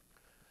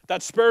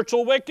 That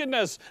spiritual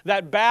wickedness,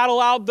 that battle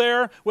out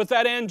there with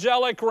that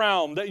angelic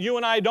realm that you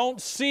and I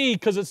don't see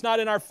because it's not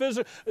in our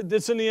physical,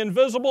 it's in the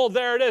invisible.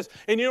 There it is.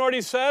 And you know what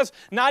he says?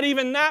 Not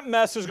even that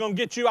mess is going to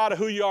get you out of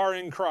who you are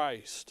in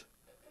Christ.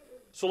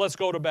 So let's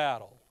go to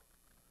battle.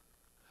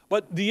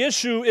 But the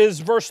issue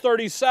is verse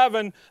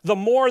 37, the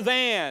more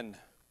than.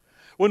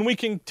 When we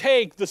can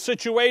take the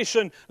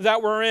situation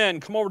that we're in,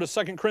 come over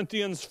to 2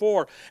 Corinthians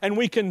 4, and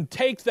we can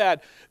take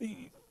that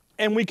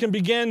and we can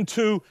begin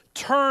to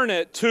turn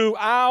it to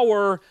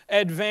our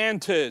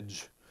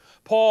advantage.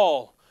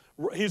 Paul,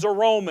 he's a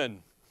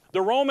Roman.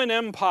 The Roman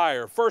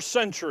Empire, 1st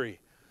century,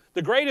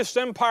 the greatest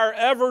empire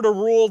ever to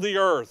rule the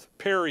earth,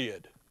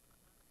 period.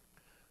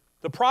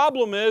 The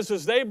problem is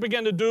they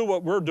begin to do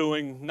what we're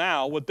doing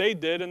now, what they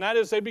did, and that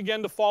is they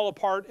began to fall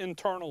apart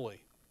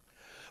internally.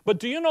 But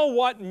do you know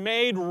what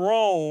made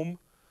Rome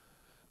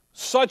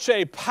such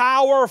a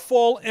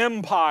powerful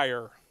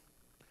empire?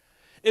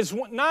 It's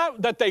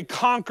not that they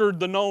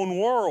conquered the known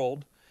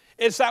world.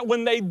 It's that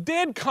when they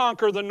did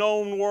conquer the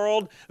known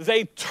world,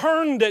 they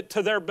turned it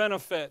to their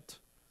benefit.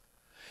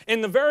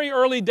 In the very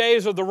early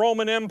days of the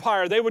Roman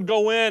Empire, they would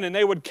go in and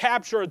they would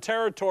capture a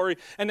territory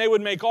and they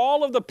would make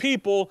all of the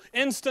people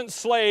instant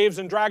slaves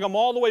and drag them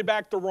all the way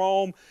back to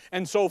Rome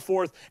and so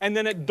forth. And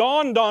then it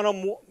dawned on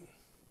them,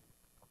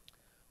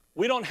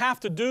 we don't have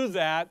to do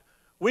that.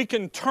 We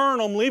can turn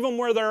them, leave them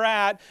where they're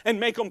at, and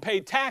make them pay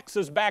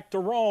taxes back to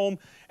Rome.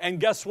 And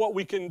guess what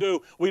we can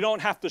do? We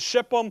don't have to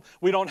ship them.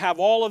 We don't have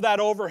all of that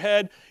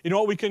overhead. You know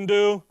what we can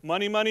do?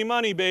 Money, money,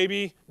 money,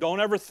 baby.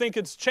 Don't ever think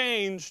it's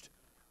changed.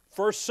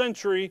 1st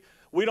century,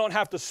 we don't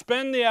have to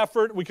spend the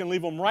effort. We can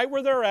leave them right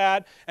where they're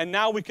at, and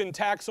now we can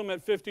tax them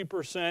at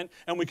 50%,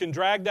 and we can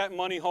drag that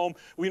money home.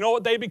 We know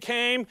what they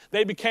became?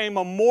 They became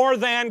a more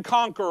than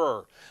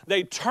conqueror.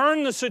 They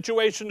turned the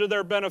situation to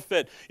their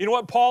benefit. You know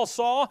what Paul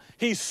saw?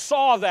 He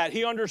saw that.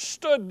 He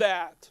understood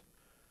that.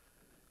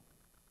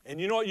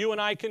 And you know what you and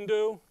I can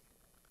do?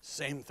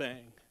 Same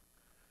thing.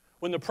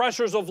 When the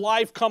pressures of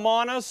life come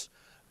on us,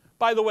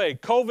 by the way,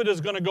 COVID is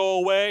going to go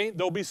away.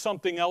 There'll be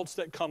something else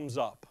that comes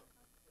up.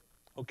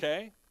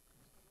 Okay?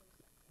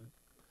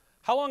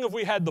 How long have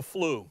we had the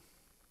flu?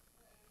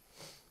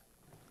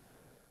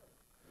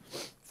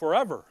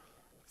 Forever.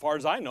 As far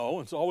as I know,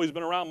 it's always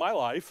been around my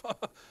life.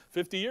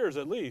 50 years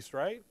at least,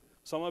 right?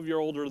 Some of you are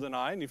older than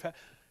I, and you've had.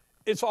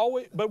 It's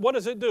always, but what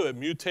does it do? It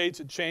mutates,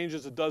 it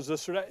changes, it does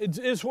this or that. It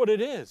is what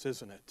it is,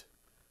 isn't it?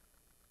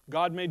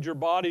 God made your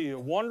body a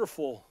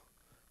wonderful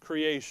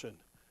creation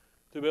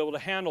to be able to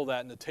handle that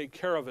and to take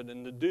care of it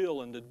and to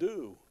deal and to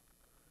do.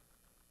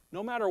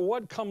 No matter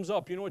what comes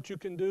up, you know what you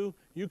can do?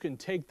 You can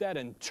take that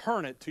and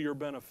turn it to your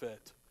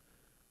benefit,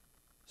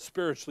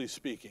 spiritually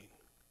speaking.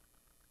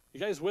 You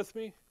guys with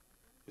me?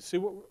 You see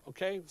what,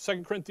 okay?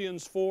 2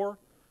 Corinthians 4.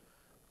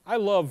 I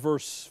love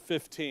verse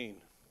 15.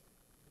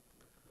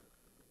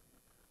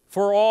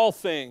 For all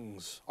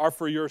things are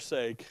for your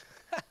sake.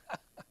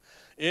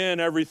 In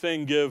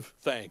everything give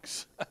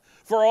thanks.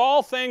 For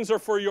all things are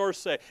for your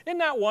sake. Isn't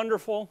that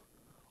wonderful?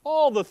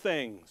 All the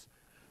things.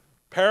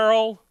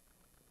 Peril,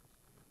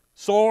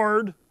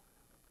 sword,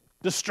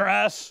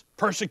 distress,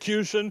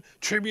 persecution,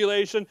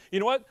 tribulation. You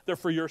know what? They're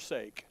for your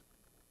sake.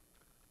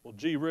 Well,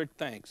 gee, Rick,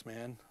 thanks,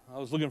 man. I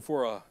was looking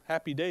for a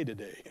happy day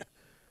today.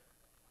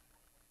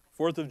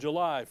 4th of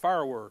July,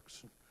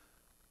 fireworks.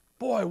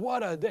 Boy,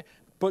 what a day.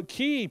 But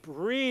keep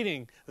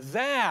reading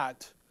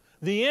that.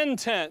 The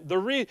intent,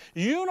 do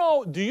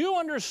you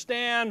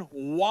understand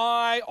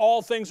why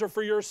all things are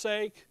for your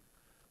sake?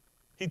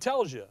 He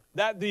tells you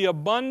that the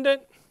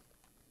abundant,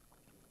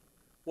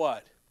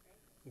 what?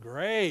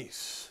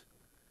 Grace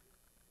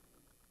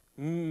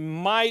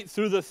might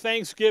through the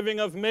thanksgiving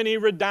of many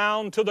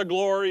redound to the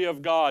glory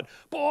of God.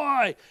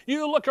 Boy,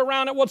 you look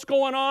around at what's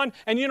going on,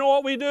 and you know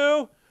what we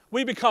do?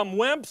 We become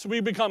wimps,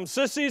 we become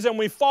sissies, and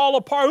we fall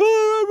apart.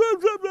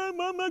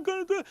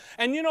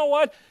 And you know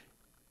what?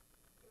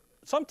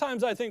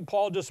 Sometimes I think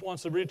Paul just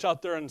wants to reach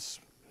out there and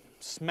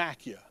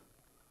smack you.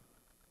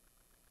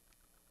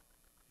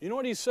 You know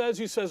what he says?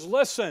 He says,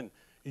 listen,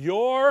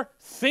 your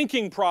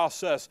thinking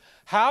process,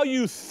 how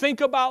you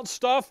think about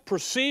stuff,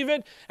 perceive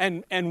it,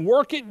 and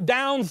work it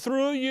down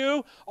through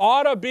you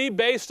ought to be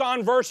based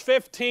on verse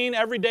 15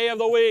 every day of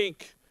the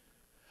week.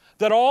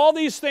 That all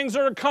these things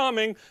are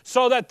coming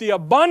so that the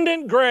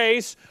abundant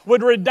grace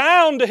would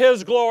redound to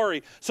His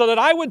glory. So that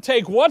I would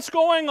take what's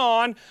going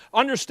on,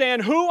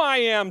 understand who I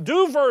am,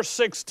 do verse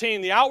 16,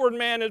 the outward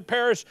man is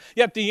perished,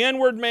 yet the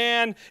inward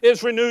man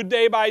is renewed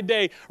day by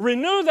day.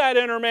 Renew that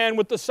inner man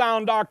with the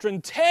sound doctrine.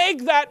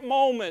 Take that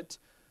moment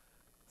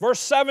Verse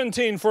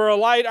 17, for our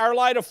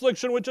light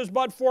affliction, which is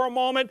but for a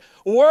moment,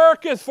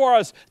 worketh for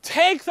us.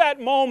 Take that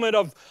moment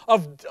of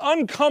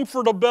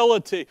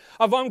uncomfortability,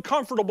 of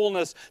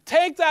uncomfortableness.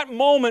 Take that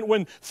moment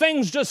when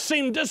things just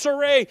seem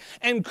disarray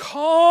and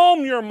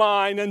calm your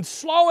mind and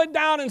slow it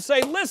down and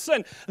say,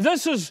 listen,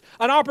 this is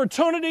an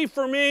opportunity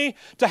for me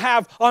to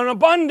have an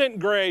abundant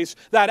grace,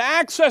 that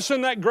access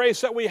and that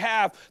grace that we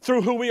have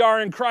through who we are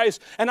in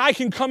Christ. And I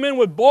can come in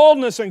with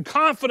boldness and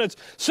confidence,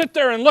 sit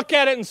there and look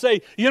at it and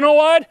say, you know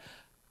what?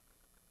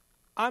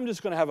 I'm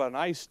just going to have an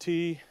iced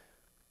tea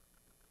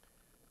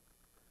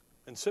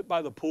and sit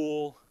by the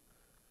pool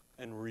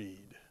and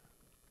read.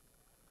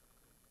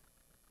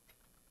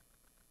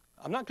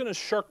 I'm not going to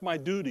shirk my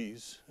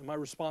duties and my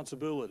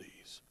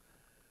responsibilities,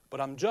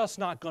 but I'm just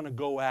not going to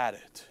go at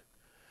it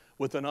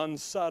with an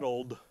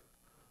unsettled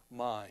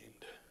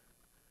mind.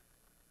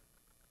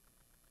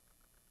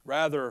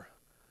 Rather,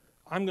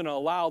 I'm going to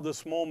allow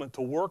this moment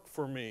to work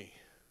for me.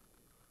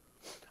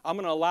 I'm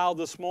going to allow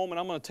this moment,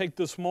 I'm going to take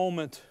this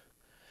moment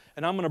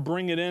and I'm going to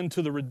bring it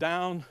into the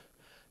redound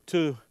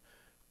that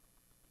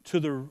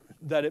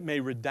it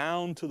may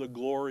redound to the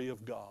glory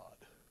of God.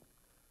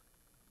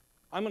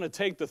 I'm going to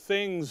take the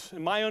things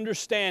in my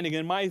understanding,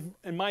 in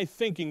my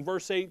thinking,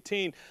 verse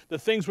 18, the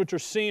things which are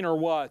seen are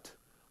what?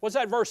 What's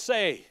that verse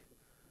say?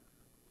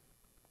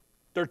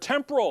 They're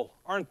temporal,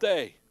 aren't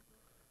they?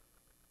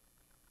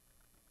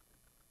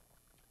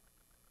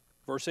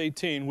 Verse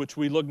 18, which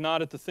we look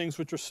not at the things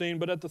which are seen,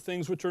 but at the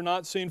things which are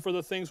not seen, for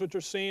the things which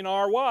are seen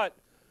are what?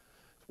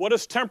 What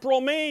does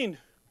temporal mean?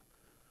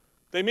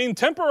 They mean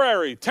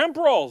temporary.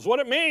 Temporal is what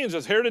it means.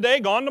 It's here today,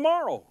 gone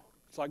tomorrow.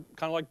 It's kind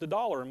of like the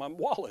dollar in my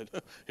wallet.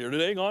 Here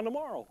today, gone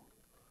tomorrow.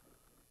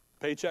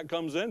 Paycheck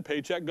comes in,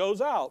 paycheck goes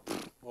out.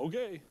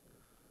 Okay.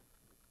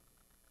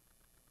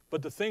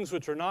 But the things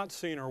which are not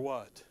seen are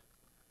what?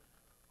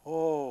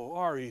 Oh,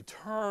 are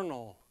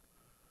eternal.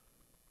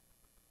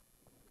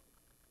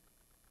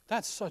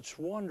 That's such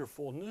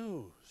wonderful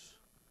news.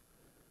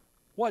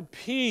 What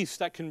peace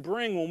that can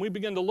bring when we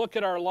begin to look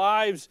at our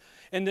lives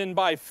and then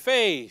by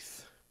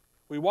faith,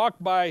 we walk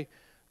by,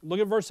 look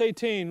at verse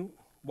 18,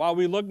 while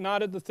we look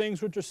not at the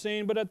things which are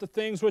seen, but at the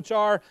things which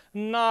are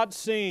not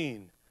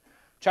seen.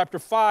 Chapter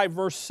 5,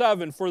 verse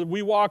 7, for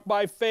we walk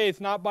by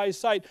faith, not by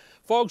sight.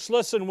 Folks,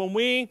 listen, when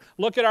we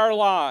look at our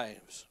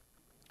lives,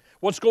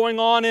 what's going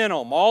on in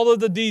them, all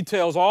of the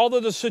details, all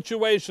of the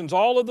situations,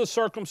 all of the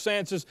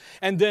circumstances,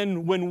 and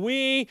then when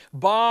we,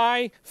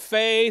 by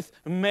faith,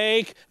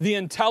 make the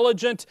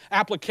intelligent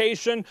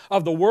application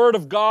of the Word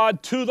of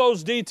God to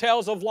those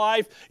details of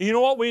life, you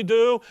know what we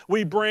do?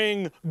 We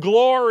bring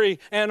glory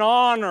and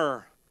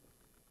honor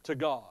to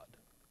God.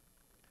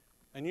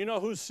 And you know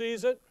who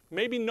sees it?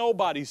 Maybe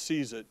nobody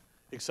sees it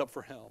except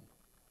for Him.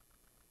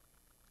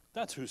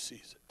 That's who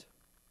sees it.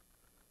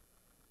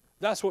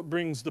 That's what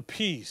brings the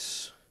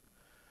peace.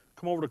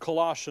 Come over to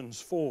Colossians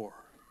 4.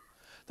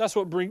 That's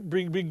what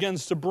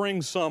begins to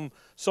bring some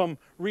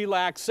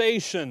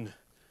relaxation,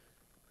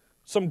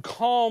 some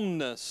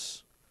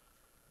calmness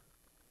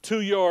to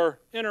your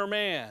inner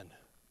man,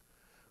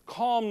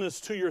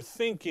 calmness to your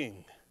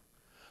thinking,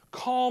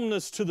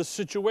 calmness to the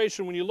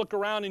situation when you look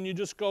around and you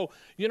just go,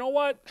 you know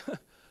what?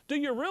 Do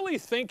you really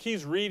think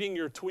he's reading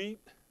your tweet?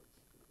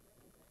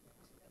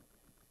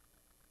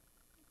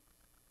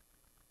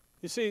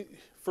 You see,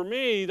 for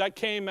me, that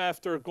came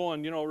after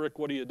going, you know, Rick,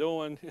 what are you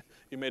doing?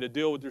 You made a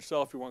deal with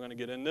yourself. You weren't going to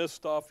get in this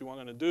stuff. You weren't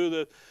going to do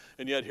this.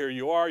 And yet here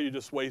you are. You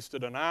just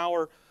wasted an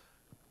hour.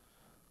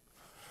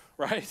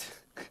 Right?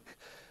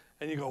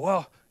 And you go,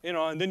 well, you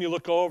know, and then you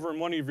look over and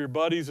one of your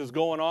buddies is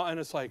going on. And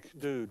it's like,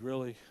 dude,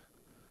 really?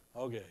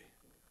 Okay.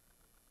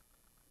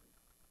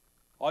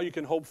 All you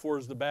can hope for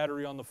is the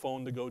battery on the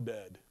phone to go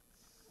dead.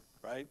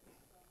 Right?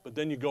 But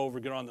then you go over,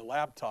 get on the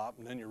laptop,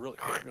 and then you're really,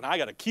 and I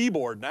got a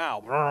keyboard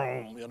now,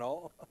 you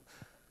know.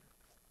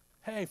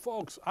 Hey,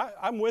 folks,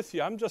 I'm with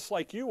you. I'm just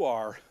like you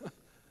are.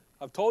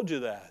 I've told you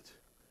that.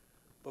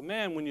 But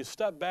man, when you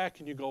step back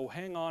and you go,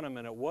 hang on a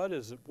minute, what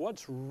is it?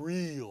 What's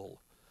real?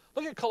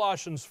 Look at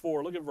Colossians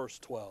 4. Look at verse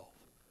 12.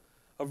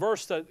 A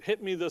verse that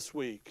hit me this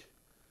week.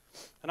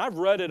 And I've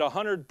read it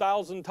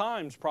 100,000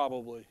 times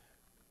probably.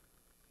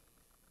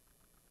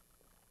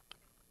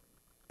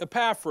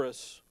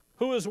 Epaphras,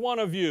 who is one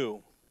of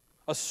you,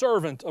 a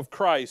servant of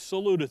Christ,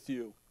 saluteth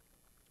you.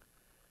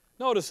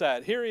 Notice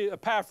that. Here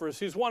Epaphras,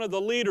 he's one of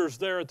the leaders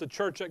there at the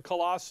church at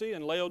Colossae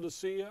and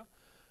Laodicea.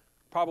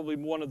 Probably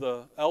one of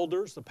the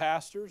elders, the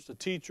pastors, the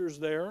teachers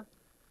there.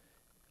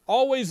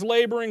 Always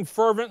laboring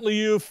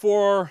fervently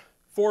for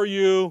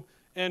you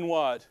in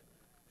what?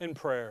 In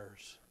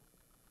prayers.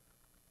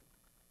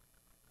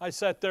 I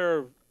sat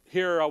there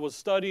here, I was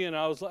studying,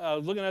 I was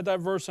looking at that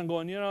verse and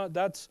going, you know,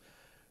 that's,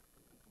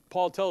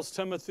 Paul tells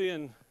Timothy,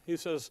 and he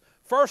says,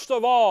 first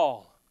of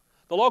all,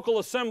 the local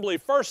assembly,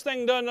 first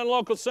thing done in the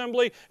local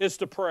assembly is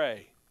to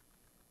pray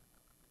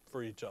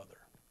for each other.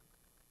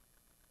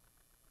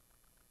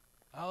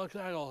 I look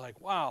at it, I go like,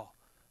 wow,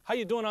 how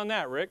you doing on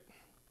that, Rick?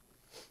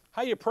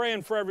 How you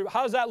praying for everybody?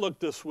 How does that look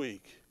this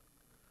week?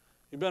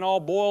 You've been all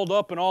boiled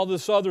up and all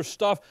this other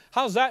stuff.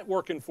 How's that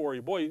working for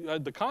you? Boy,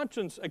 the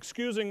conscience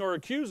excusing or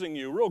accusing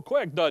you real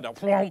quick.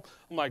 I'm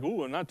like,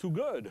 ooh, not too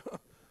good.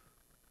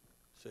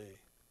 See.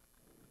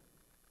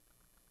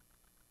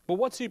 But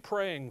what's he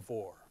praying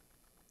for?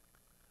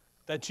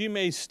 That ye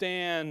may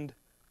stand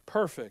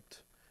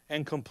perfect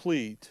and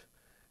complete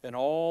in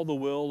all the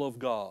will of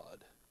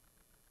God.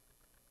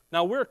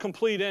 Now, we're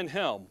complete in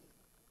Him.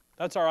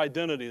 That's our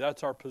identity.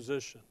 That's our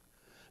position.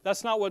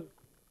 That's not what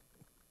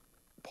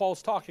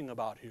Paul's talking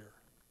about here.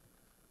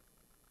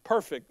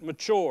 Perfect,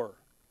 mature.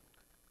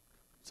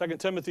 2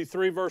 Timothy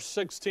 3, verse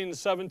 16 to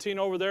 17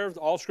 over there.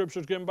 All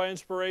Scripture is given by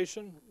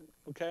inspiration.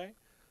 Okay?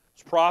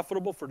 It's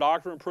profitable for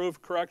doctrine,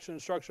 proof, correction,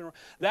 instruction.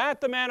 That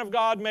the man of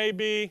God may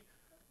be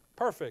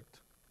perfect.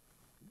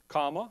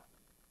 Comma.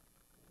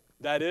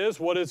 That is,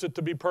 what is it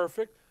to be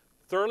perfect?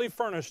 Thoroughly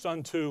furnished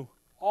unto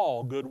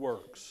all good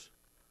works.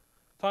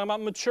 Talking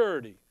about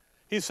maturity.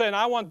 He's saying,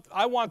 I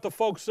want the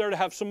folks there to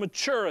have some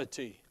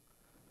maturity.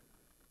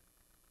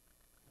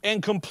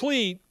 And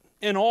complete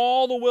in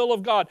all the will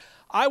of God.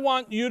 I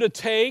want you to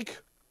take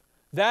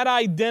that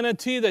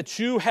identity that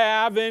you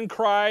have in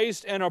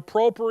Christ and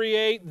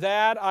appropriate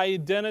that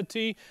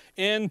identity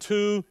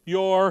into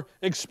your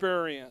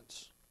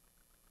experience.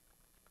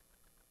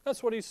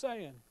 That's what he's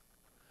saying.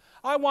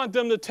 I want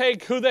them to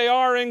take who they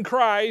are in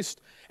Christ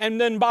and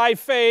then by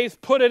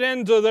faith put it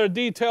into the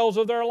details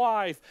of their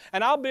life.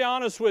 And I'll be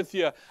honest with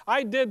you,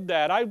 I did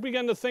that. I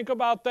began to think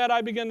about that.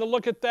 I began to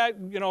look at that,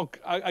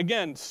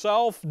 again,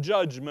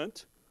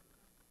 self-judgment.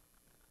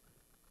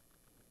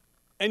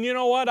 And you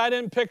know what? I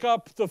didn't pick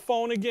up the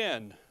phone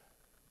again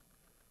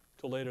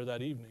till later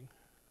that evening.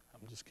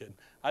 I'm just kidding.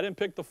 I didn't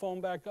pick the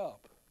phone back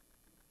up.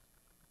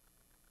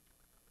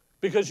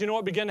 Because you know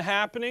what began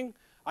happening?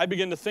 I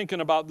began to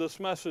thinking about this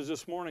message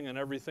this morning and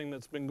everything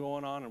that's been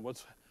going on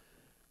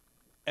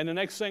and the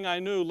next thing I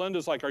knew,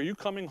 Linda's like, are you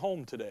coming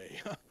home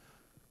today?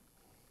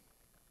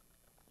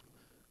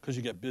 Because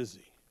you get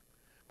busy.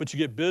 But you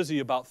get busy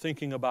about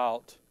thinking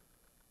about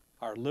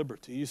our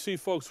liberty. You see,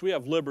 folks, we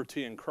have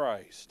liberty in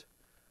Christ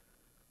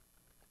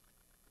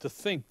to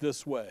think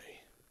this way.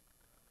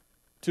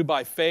 To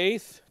by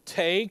faith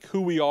take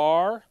who we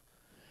are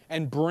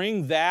and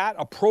bring that,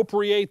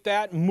 appropriate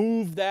that,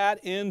 move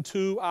that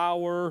into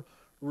our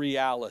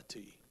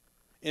reality,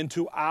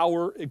 into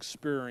our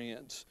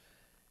experience.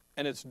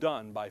 And it's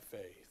done by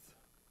faith.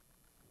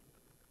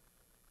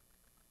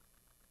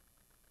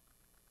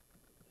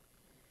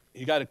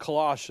 You got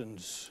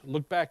Colossians.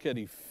 Look back at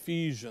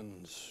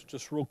Ephesians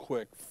just real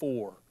quick,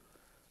 4.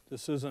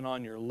 This isn't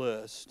on your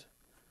list.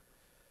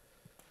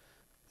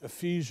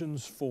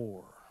 Ephesians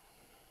 4.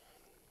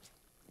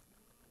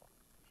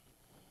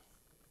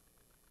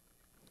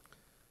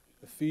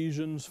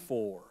 Ephesians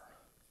 4.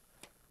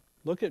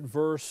 Look at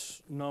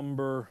verse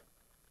number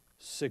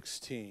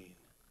 16.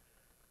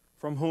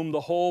 From whom the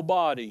whole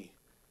body,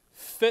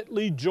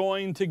 fitly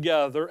joined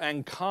together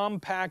and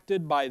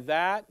compacted by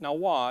that, now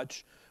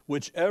watch,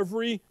 which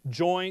every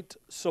joint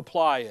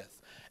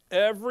supplieth.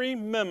 Every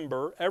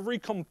member, every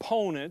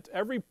component,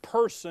 every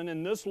person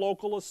in this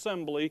local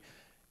assembly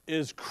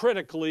is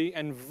critically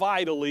and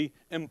vitally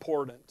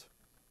important.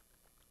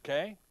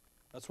 Okay?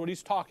 That's what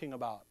he's talking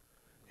about.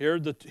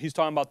 Here he's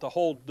talking about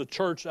the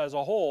church as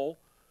a whole,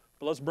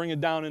 but let's bring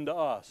it down into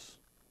us.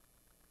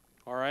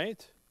 All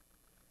right?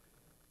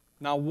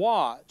 Now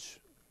watch,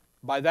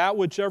 by that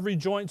which every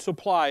joint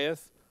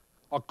supplieth,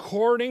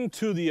 according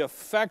to the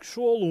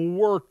effectual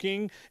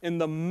working in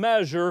the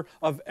measure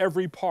of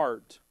every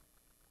part.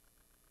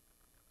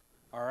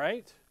 All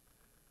right?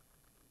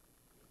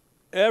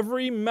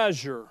 Every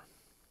measure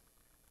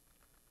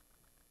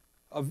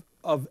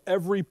of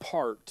every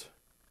part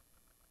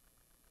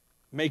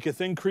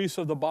maketh increase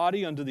of the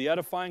body unto the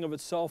edifying of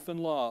itself in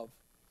love.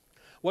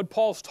 What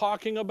Paul's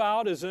talking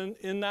about is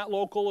in that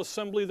local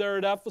assembly there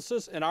at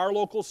Ephesus, in our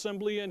local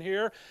assembly in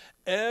here,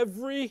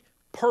 every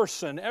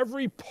person,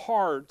 every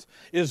part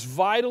is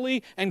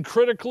vitally and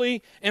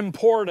critically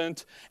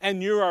important,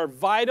 and you are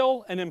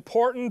vital and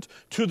important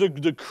to the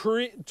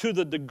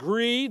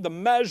degree, the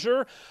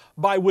measure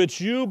by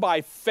which you,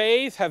 by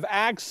faith, have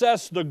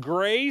accessed the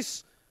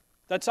grace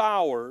that's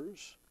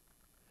ours,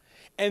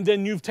 and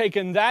then you've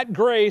taken that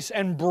grace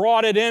and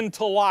brought it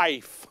into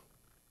life.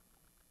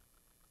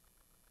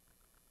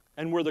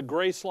 And where the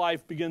grace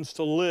life begins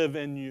to live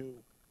in you.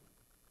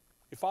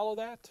 You follow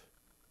that?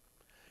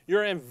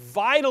 You're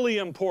vitally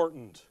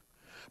important.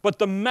 But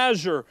the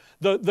measure,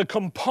 the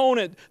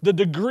component, the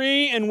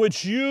degree in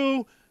which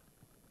you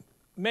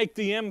make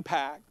the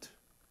impact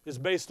is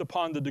based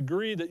upon the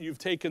degree that you've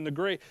taken the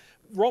grace.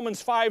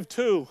 Romans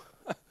 5:2.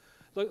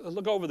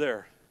 Look over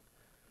there.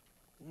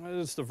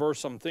 That's the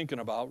verse I'm thinking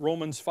about.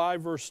 Romans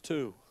 5, verse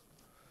 2.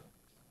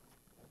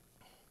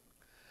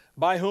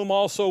 By whom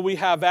also we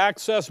have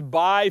access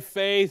by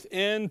faith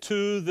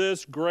into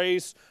this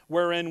grace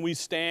wherein we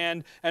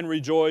stand and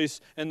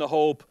rejoice in the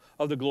hope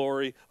of the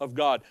glory of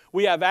God.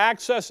 We have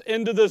access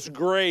into this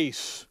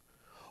grace.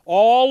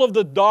 All of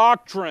the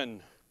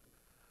doctrine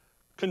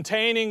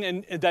containing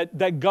and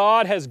that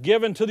God has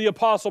given to the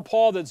Apostle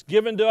Paul, that's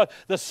given to us,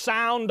 the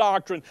sound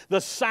doctrine, the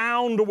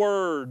sound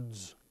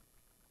words.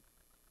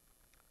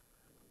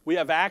 We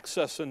have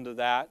access into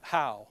that.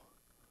 How?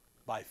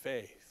 By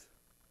faith.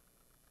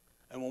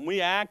 And when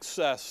we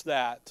access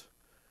that,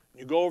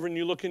 you go over and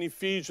you look in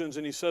Ephesians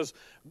and he says,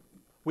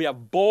 we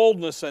have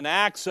boldness and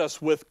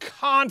access with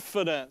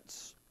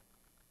confidence.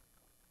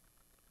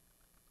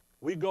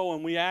 We go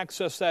and we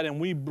access that and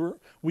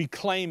we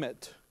claim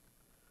it.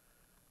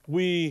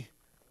 We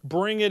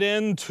bring it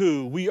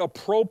into, we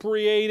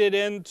appropriate it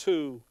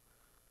into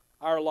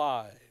our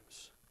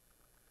lives.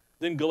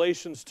 Then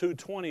Galatians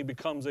 2:20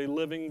 becomes a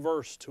living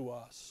verse to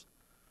us,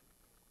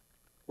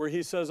 where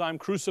he says, I'm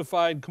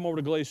crucified. Come over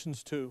to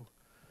Galatians 2,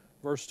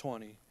 verse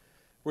 20.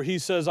 Where he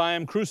says, I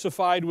am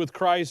crucified with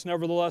Christ,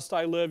 nevertheless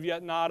I live,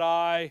 yet not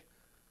I,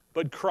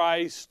 but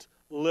Christ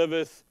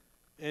liveth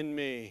in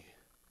me.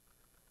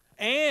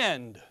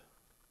 And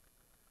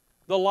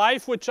the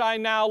life which I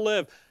now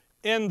live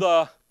in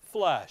the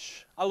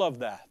flesh. I love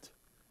that.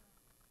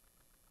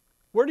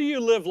 Where do you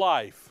live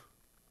life?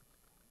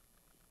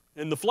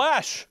 In the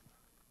flesh.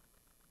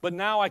 But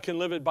now I can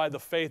live it by the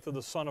faith of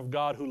the Son of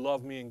God who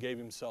loved me and gave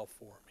himself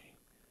for me.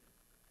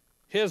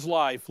 His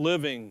life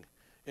living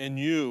in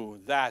you,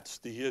 that's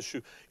the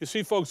issue. You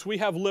see, folks, we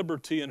have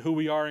liberty in who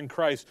we are in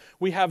Christ.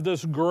 We have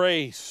this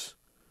grace.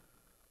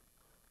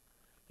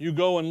 You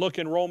go and look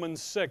in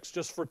Romans 6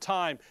 just for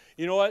time.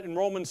 You know what? In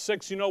Romans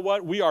 6, you know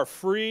what? We are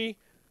free.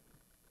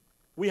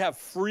 We have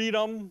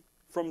freedom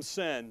from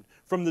sin,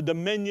 from the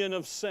dominion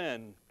of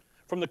sin,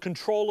 from the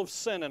control of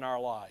sin in our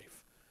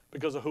life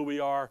because of who we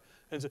are.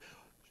 And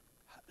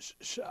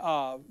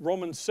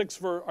Romans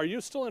 6, are you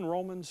still in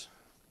Romans?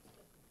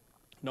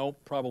 No,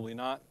 probably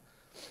not.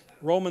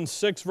 Romans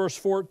 6, verse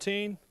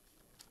 14.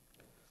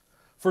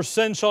 For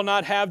sin shall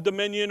not have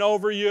dominion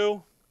over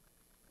you.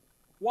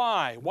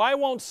 Why? Why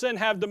won't sin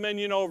have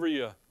dominion over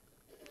you?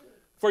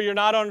 For you're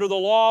not under the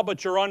law,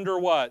 but you're under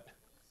what?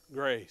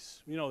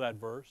 Grace. You know that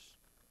verse.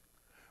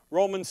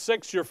 Romans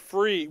 6, you're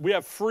free. We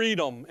have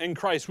freedom in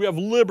Christ. We have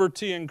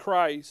liberty in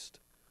Christ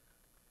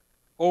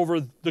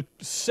over the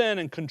sin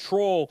and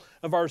control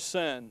of our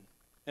sin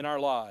in our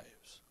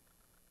lives.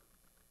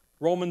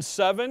 Romans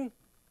 7,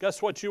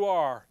 guess what you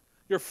are?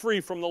 You're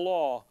free from the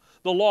law.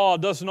 The law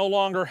does no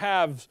longer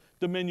have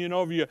dominion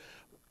over you.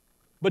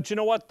 But you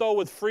know what, though,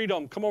 with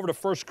freedom, come over to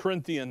 1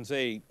 Corinthians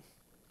 8.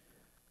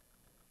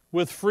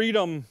 With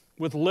freedom,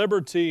 with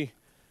liberty,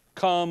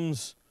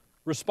 comes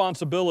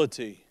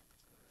responsibility,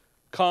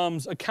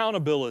 comes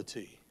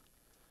accountability.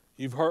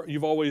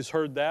 You've always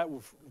heard that.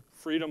 With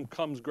freedom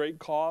comes great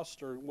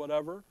cost or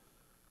whatever.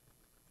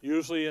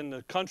 Usually in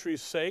the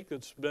country's sake,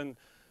 it's been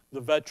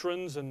the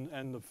veterans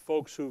and the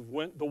folks who've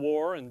went to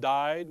war and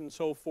died and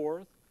so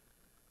forth.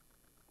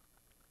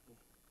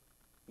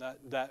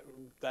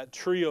 That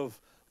tree of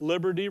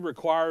liberty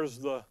requires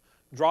the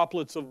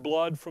droplets of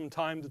blood from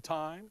time to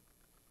time.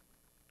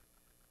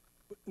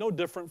 But no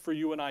different for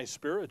you and I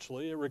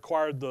spiritually. It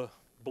required the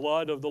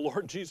blood of the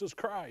Lord Jesus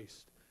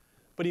Christ.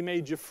 But he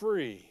made you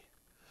free.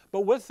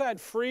 But with that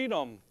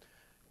freedom,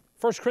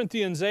 1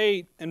 Corinthians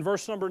 8 and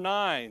verse number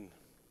 9,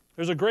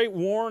 there's a great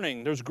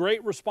warning. There's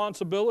great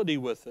responsibility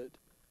with it.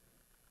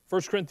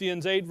 1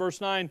 Corinthians 8,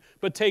 verse 9,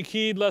 but take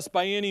heed lest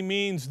by any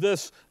means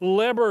this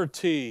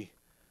liberty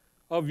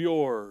of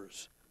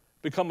yours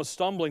become a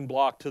stumbling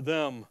block to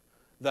them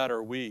that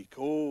are weak.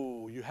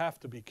 Oh, you have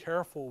to be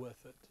careful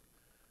with it.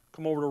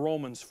 Come over to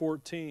Romans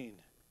 14.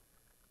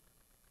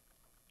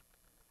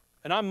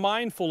 And I'm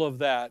mindful of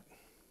that.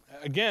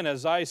 Again,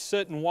 as I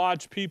sit and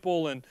watch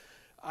people and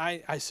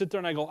I sit there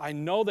and I go, I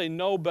know they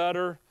know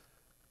better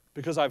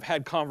because I've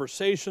had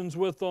conversations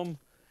with them.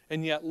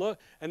 And yet look,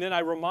 and then I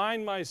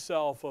remind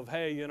myself of,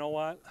 hey, you know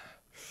what?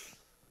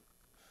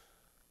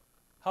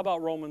 How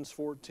about Romans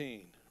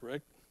 14,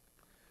 Rick?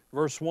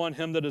 Verse 1,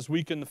 him that is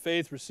weak in the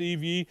faith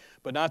receive ye,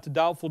 but not to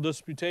doubtful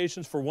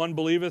disputations. For one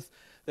believeth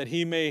that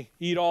he may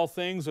eat all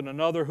things, and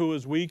another who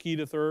is weak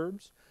eateth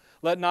herbs.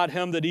 Let not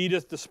him that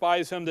eateth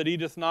despise him that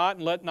eateth not,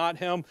 and let not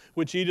him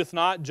which eateth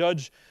not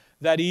judge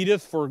that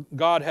eateth, for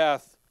God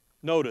hath,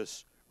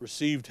 notice,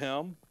 received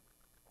him.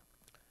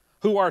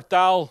 Who art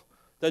thou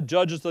that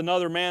judgest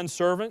another man's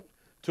servant?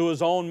 To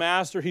his own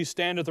master he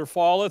standeth or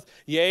falleth.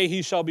 Yea,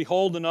 he shall be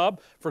holden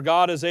up, for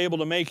God is able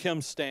to make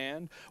him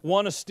stand.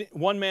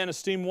 One man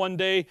esteem one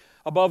day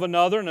above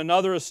another, and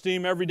another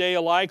esteem every day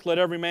alike. Let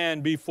every man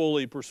be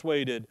fully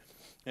persuaded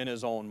in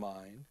his own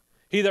mind.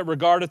 He that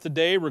regardeth the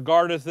day,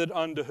 regardeth it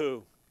unto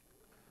who?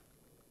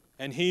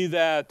 And he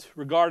that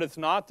regardeth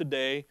not the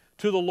day,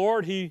 to the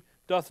Lord he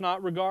doth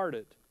not regard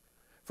it.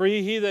 For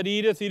he that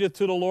eateth, eateth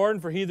to the Lord,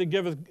 and for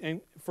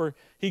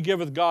he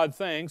giveth God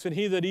thanks. And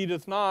he that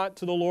eateth not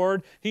to the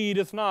Lord, he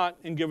eateth not,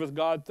 and giveth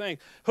God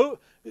thanks.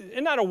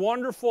 Isn't that a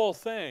wonderful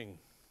thing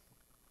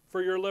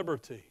for your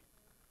liberty?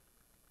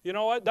 You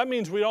know what? That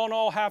means we don't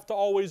all have to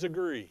always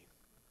agree.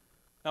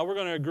 Now we're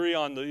going to agree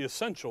on the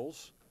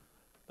essentials.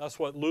 That's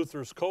what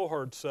Luther's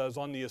cohort says.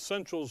 On the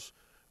essentials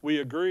we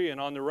agree,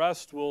 and on the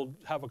rest we'll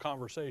have a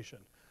conversation.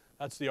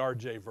 That's the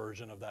RJ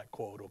version of that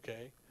quote,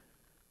 okay?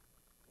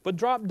 But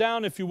drop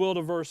down, if you will,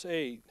 to verse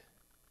 8.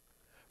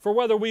 For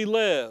whether we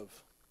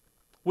live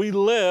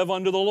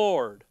unto the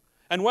Lord.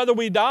 And whether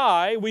we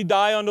die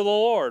unto the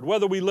Lord.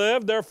 Whether we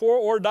live, therefore,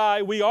 or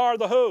die, we are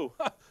the who?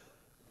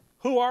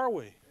 Who are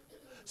we?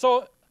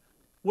 So,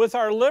 with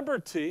our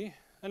liberty,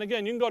 and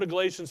again, you can go to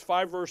Galatians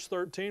 5, verse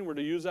 13. We're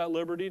to use that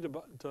liberty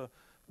to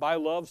by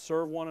love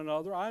serve one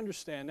another. I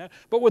understand that.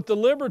 But with the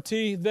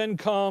liberty then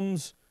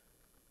comes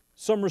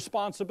some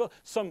responsibility,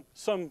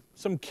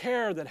 some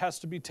care that has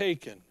to be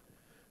taken.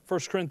 1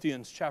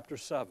 Corinthians chapter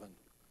 7.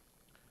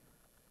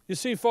 You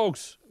see,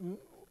 folks,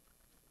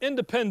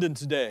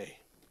 Independence Day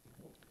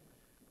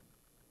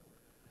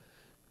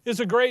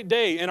is a great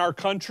day in our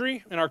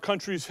country, in our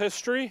country's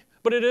history,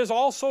 but it is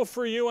also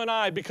for you and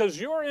I, because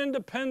your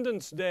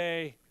Independence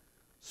Day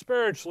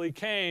spiritually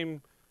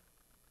came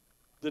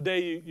the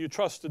day you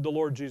trusted the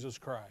Lord Jesus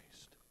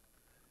Christ.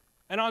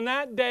 And on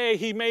that day,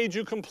 He made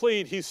you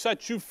complete. He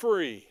set you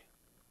free.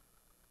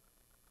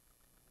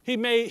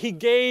 He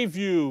gave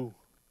you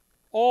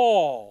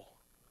all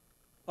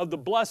of the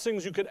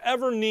blessings you could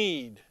ever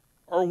need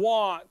or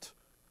want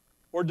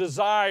or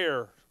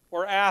desire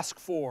or ask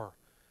for.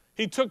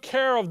 He took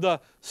care of the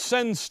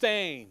sin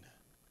stain.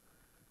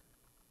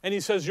 And He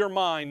says, you're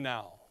mine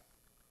now.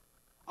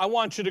 I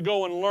want you to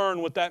go and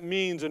learn what that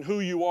means and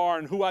who you are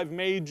and who I've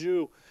made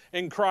you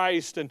in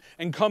Christ,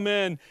 and come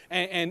in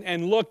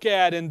and look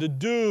at and to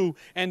do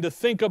and to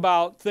think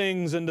about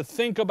things and to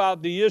think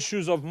about the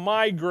issues of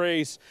my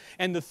grace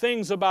and the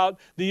things about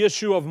the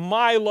issue of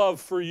my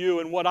love for you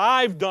and what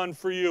I've done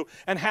for you,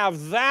 and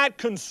have that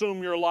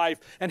consume your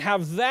life and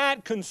have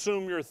that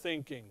consume your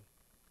thinking.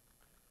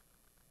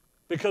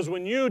 Because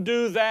when you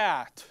do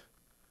that,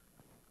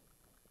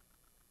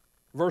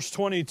 verse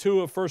 22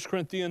 of 1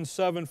 Corinthians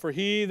 7, for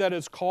he that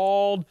is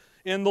called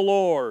in the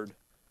Lord,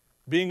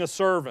 being a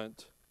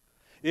servant,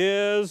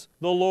 is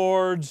the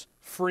Lord's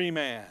free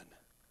man.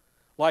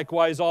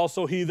 Likewise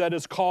also he that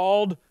is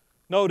called,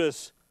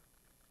 notice,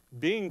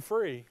 being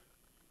free,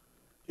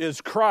 is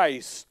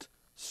Christ's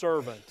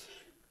servant.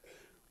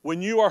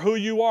 When you are who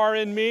you are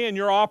in me and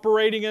you're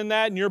operating in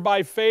that and you're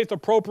by faith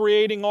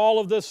appropriating all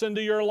of this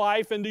into your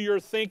life, into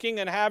your thinking,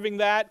 and having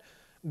that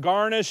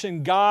garnish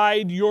and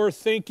guide your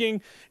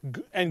thinking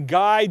and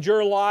guide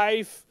your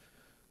life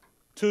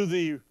to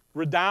the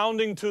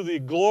redounding to the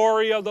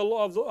glory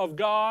of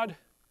God,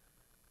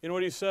 you know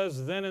what he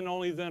says? Then and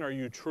only then are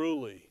you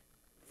truly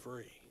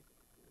free.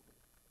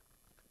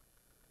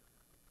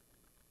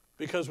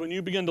 Because when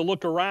you begin to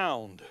look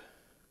around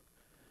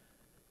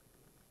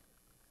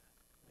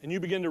and you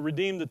begin to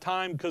redeem the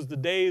time because the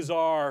days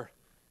are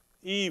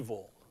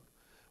evil,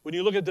 when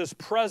you look at this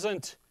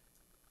present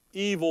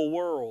evil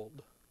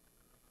world,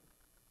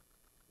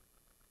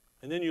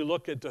 and then you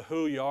look at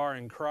who you are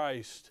in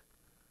Christ,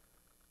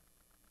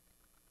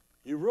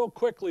 you real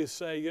quickly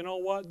say, you know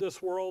what this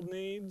world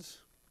needs?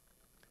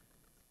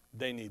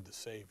 They need the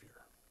Savior.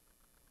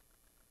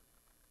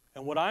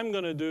 And what I'm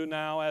going to do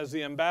now as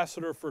the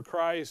ambassador for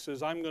Christ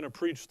is I'm going to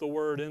preach the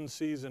word in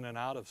season and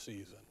out of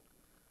season.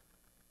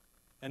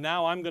 And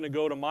now I'm going to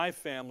go to my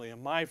family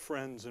and my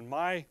friends and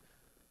my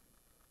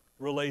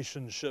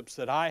relationships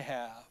that I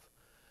have.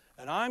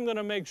 And I'm going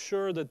to make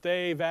sure that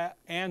they've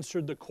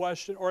answered the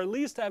question, or at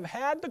least have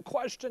had the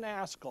question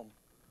asked them.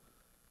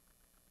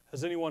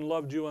 Has anyone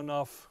loved you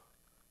enough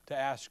to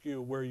ask you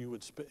where you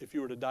would, if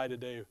you were to die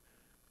today,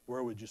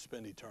 where would you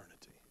spend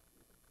eternity?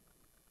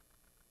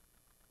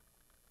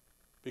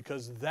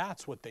 Because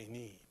that's what they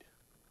need.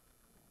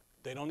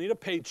 They don't need a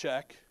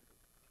paycheck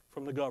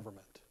from the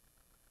government.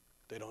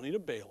 They don't need a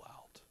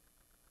bailout.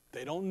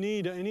 They don't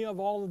need any of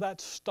all of that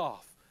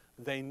stuff.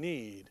 They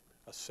need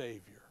a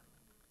Savior.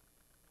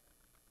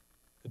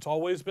 It's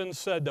always been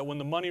said that when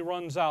the money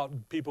runs out,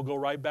 people go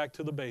right back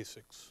to the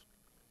basics.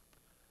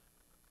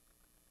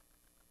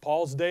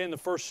 Paul's day in the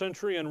first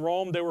century in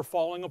Rome, they were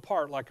falling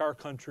apart like our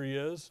country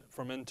is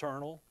from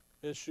internal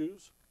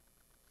issues.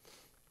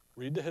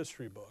 Read the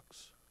history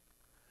books.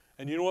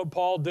 And you know what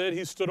Paul did?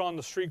 He stood on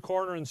the street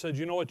corner and said,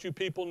 you know what you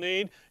people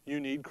need? You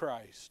need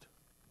Christ.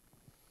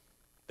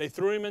 They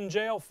threw him in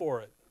jail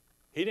for it.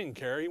 He didn't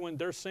care. He went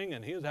there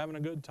singing. He was having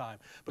a good time.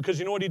 Because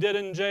you know what he did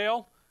in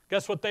jail?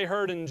 Guess what they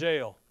heard in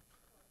jail?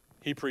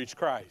 He preached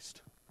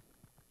Christ.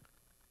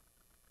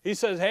 He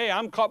says, hey,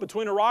 I'm caught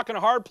between a rock and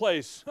a hard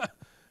place.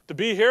 To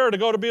be here or to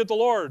go to be with the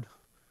Lord.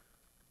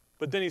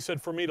 But then he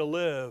said, for me to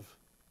live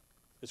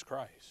is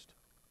Christ.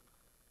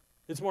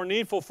 It's more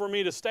needful for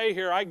me to stay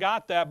here. I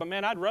got that, but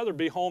man, I'd rather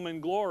be home in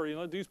glory and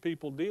let these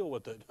people deal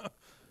with it.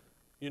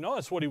 You know,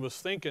 that's what he was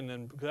thinking,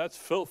 and that's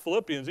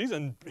Philippians.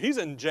 He's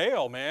in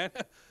jail, man.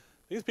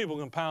 These people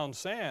can pound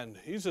sand.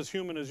 He's as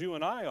human as you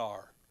and I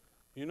are.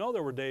 You know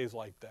there were days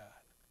like that.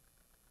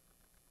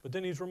 But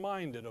then he's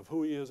reminded of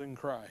who he is in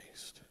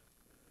Christ.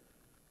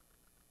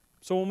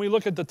 So when we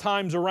look at the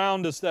times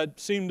around us that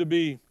seem to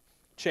be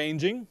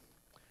changing,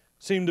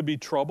 seem to be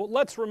troubled,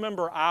 let's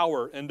remember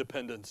our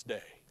Independence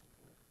Day.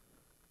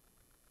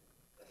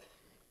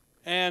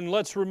 And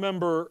let's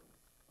remember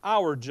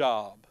our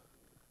job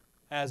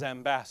as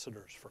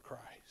ambassadors for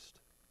Christ.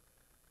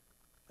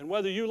 And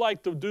whether you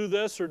like to do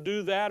this or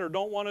do that or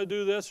don't want to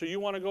do this or you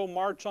want to go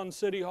march on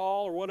City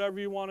Hall or whatever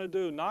you want to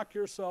do, knock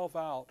yourself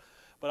out.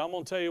 But I'm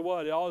going to tell you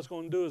what, all it's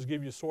going to do is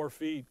give you sore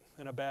feet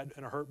and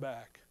a hurt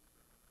back.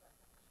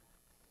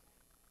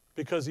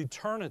 Because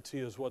eternity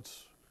is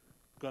what's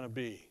going to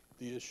be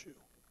the issue.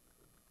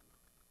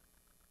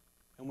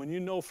 And when you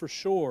know for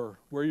sure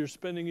where you're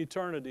spending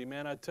eternity,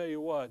 man, I tell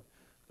you what,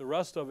 the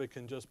rest of it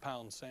can just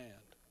pound sand.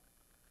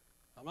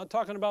 I'm not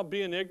talking about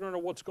being ignorant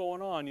of what's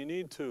going on. You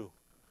need to.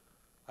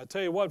 I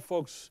tell you what,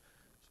 folks,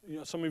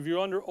 some of you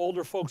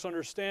older folks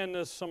understand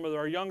this. Some of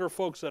our younger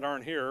folks that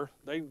aren't here,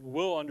 they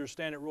will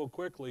understand it real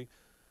quickly.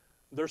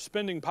 Their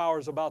spending power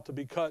is about to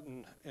be cut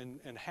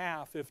in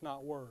half, if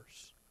not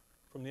worse,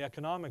 from the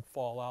economic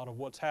fallout of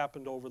what's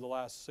happened over the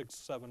last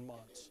 6-7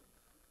 months.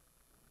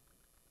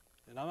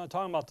 And I'm not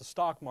talking about the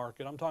stock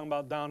market. I'm talking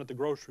about down at the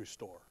grocery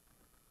store.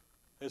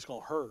 It's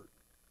going to hurt.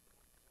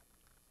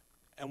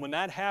 And when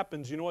that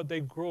happens, you know what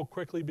they real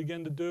quickly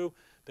begin to do?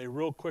 They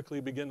real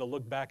quickly begin to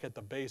look back at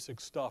the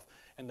basic stuff.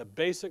 And the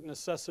basic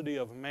necessity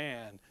of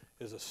man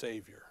is a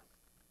Savior.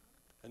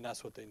 And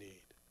that's what they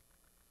need.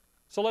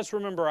 So let's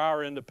remember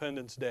our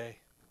Independence Day.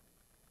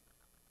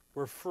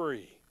 We're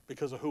free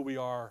because of who we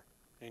are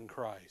in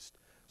Christ.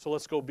 So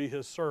let's go be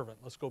His servant.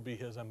 Let's go be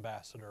His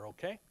ambassador,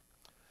 okay?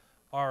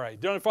 All right.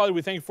 Dear Heavenly Father,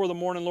 we thank you for the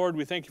morning, Lord.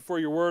 We thank you for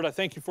your word. I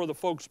thank you for the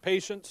folks'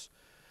 patience,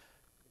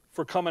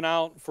 for coming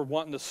out, for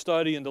wanting to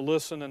study and to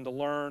listen and to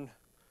learn.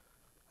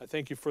 I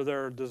thank you for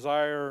their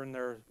desire and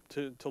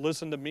to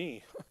listen to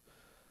me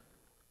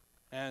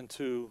and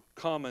to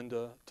come and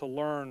to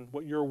learn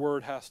what your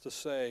word has to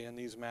say in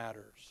these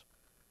matters.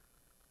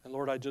 And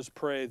Lord, I just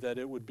pray that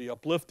it would be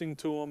uplifting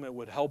to them. It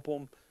would help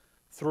them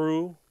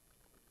through.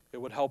 It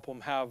would help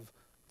them have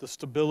the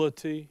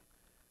stability.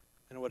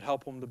 And it would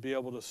help them to be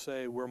able to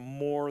say, we're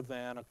more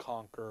than a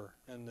conqueror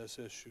in this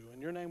issue.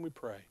 In your name we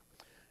pray.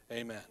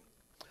 Amen.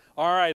 All right.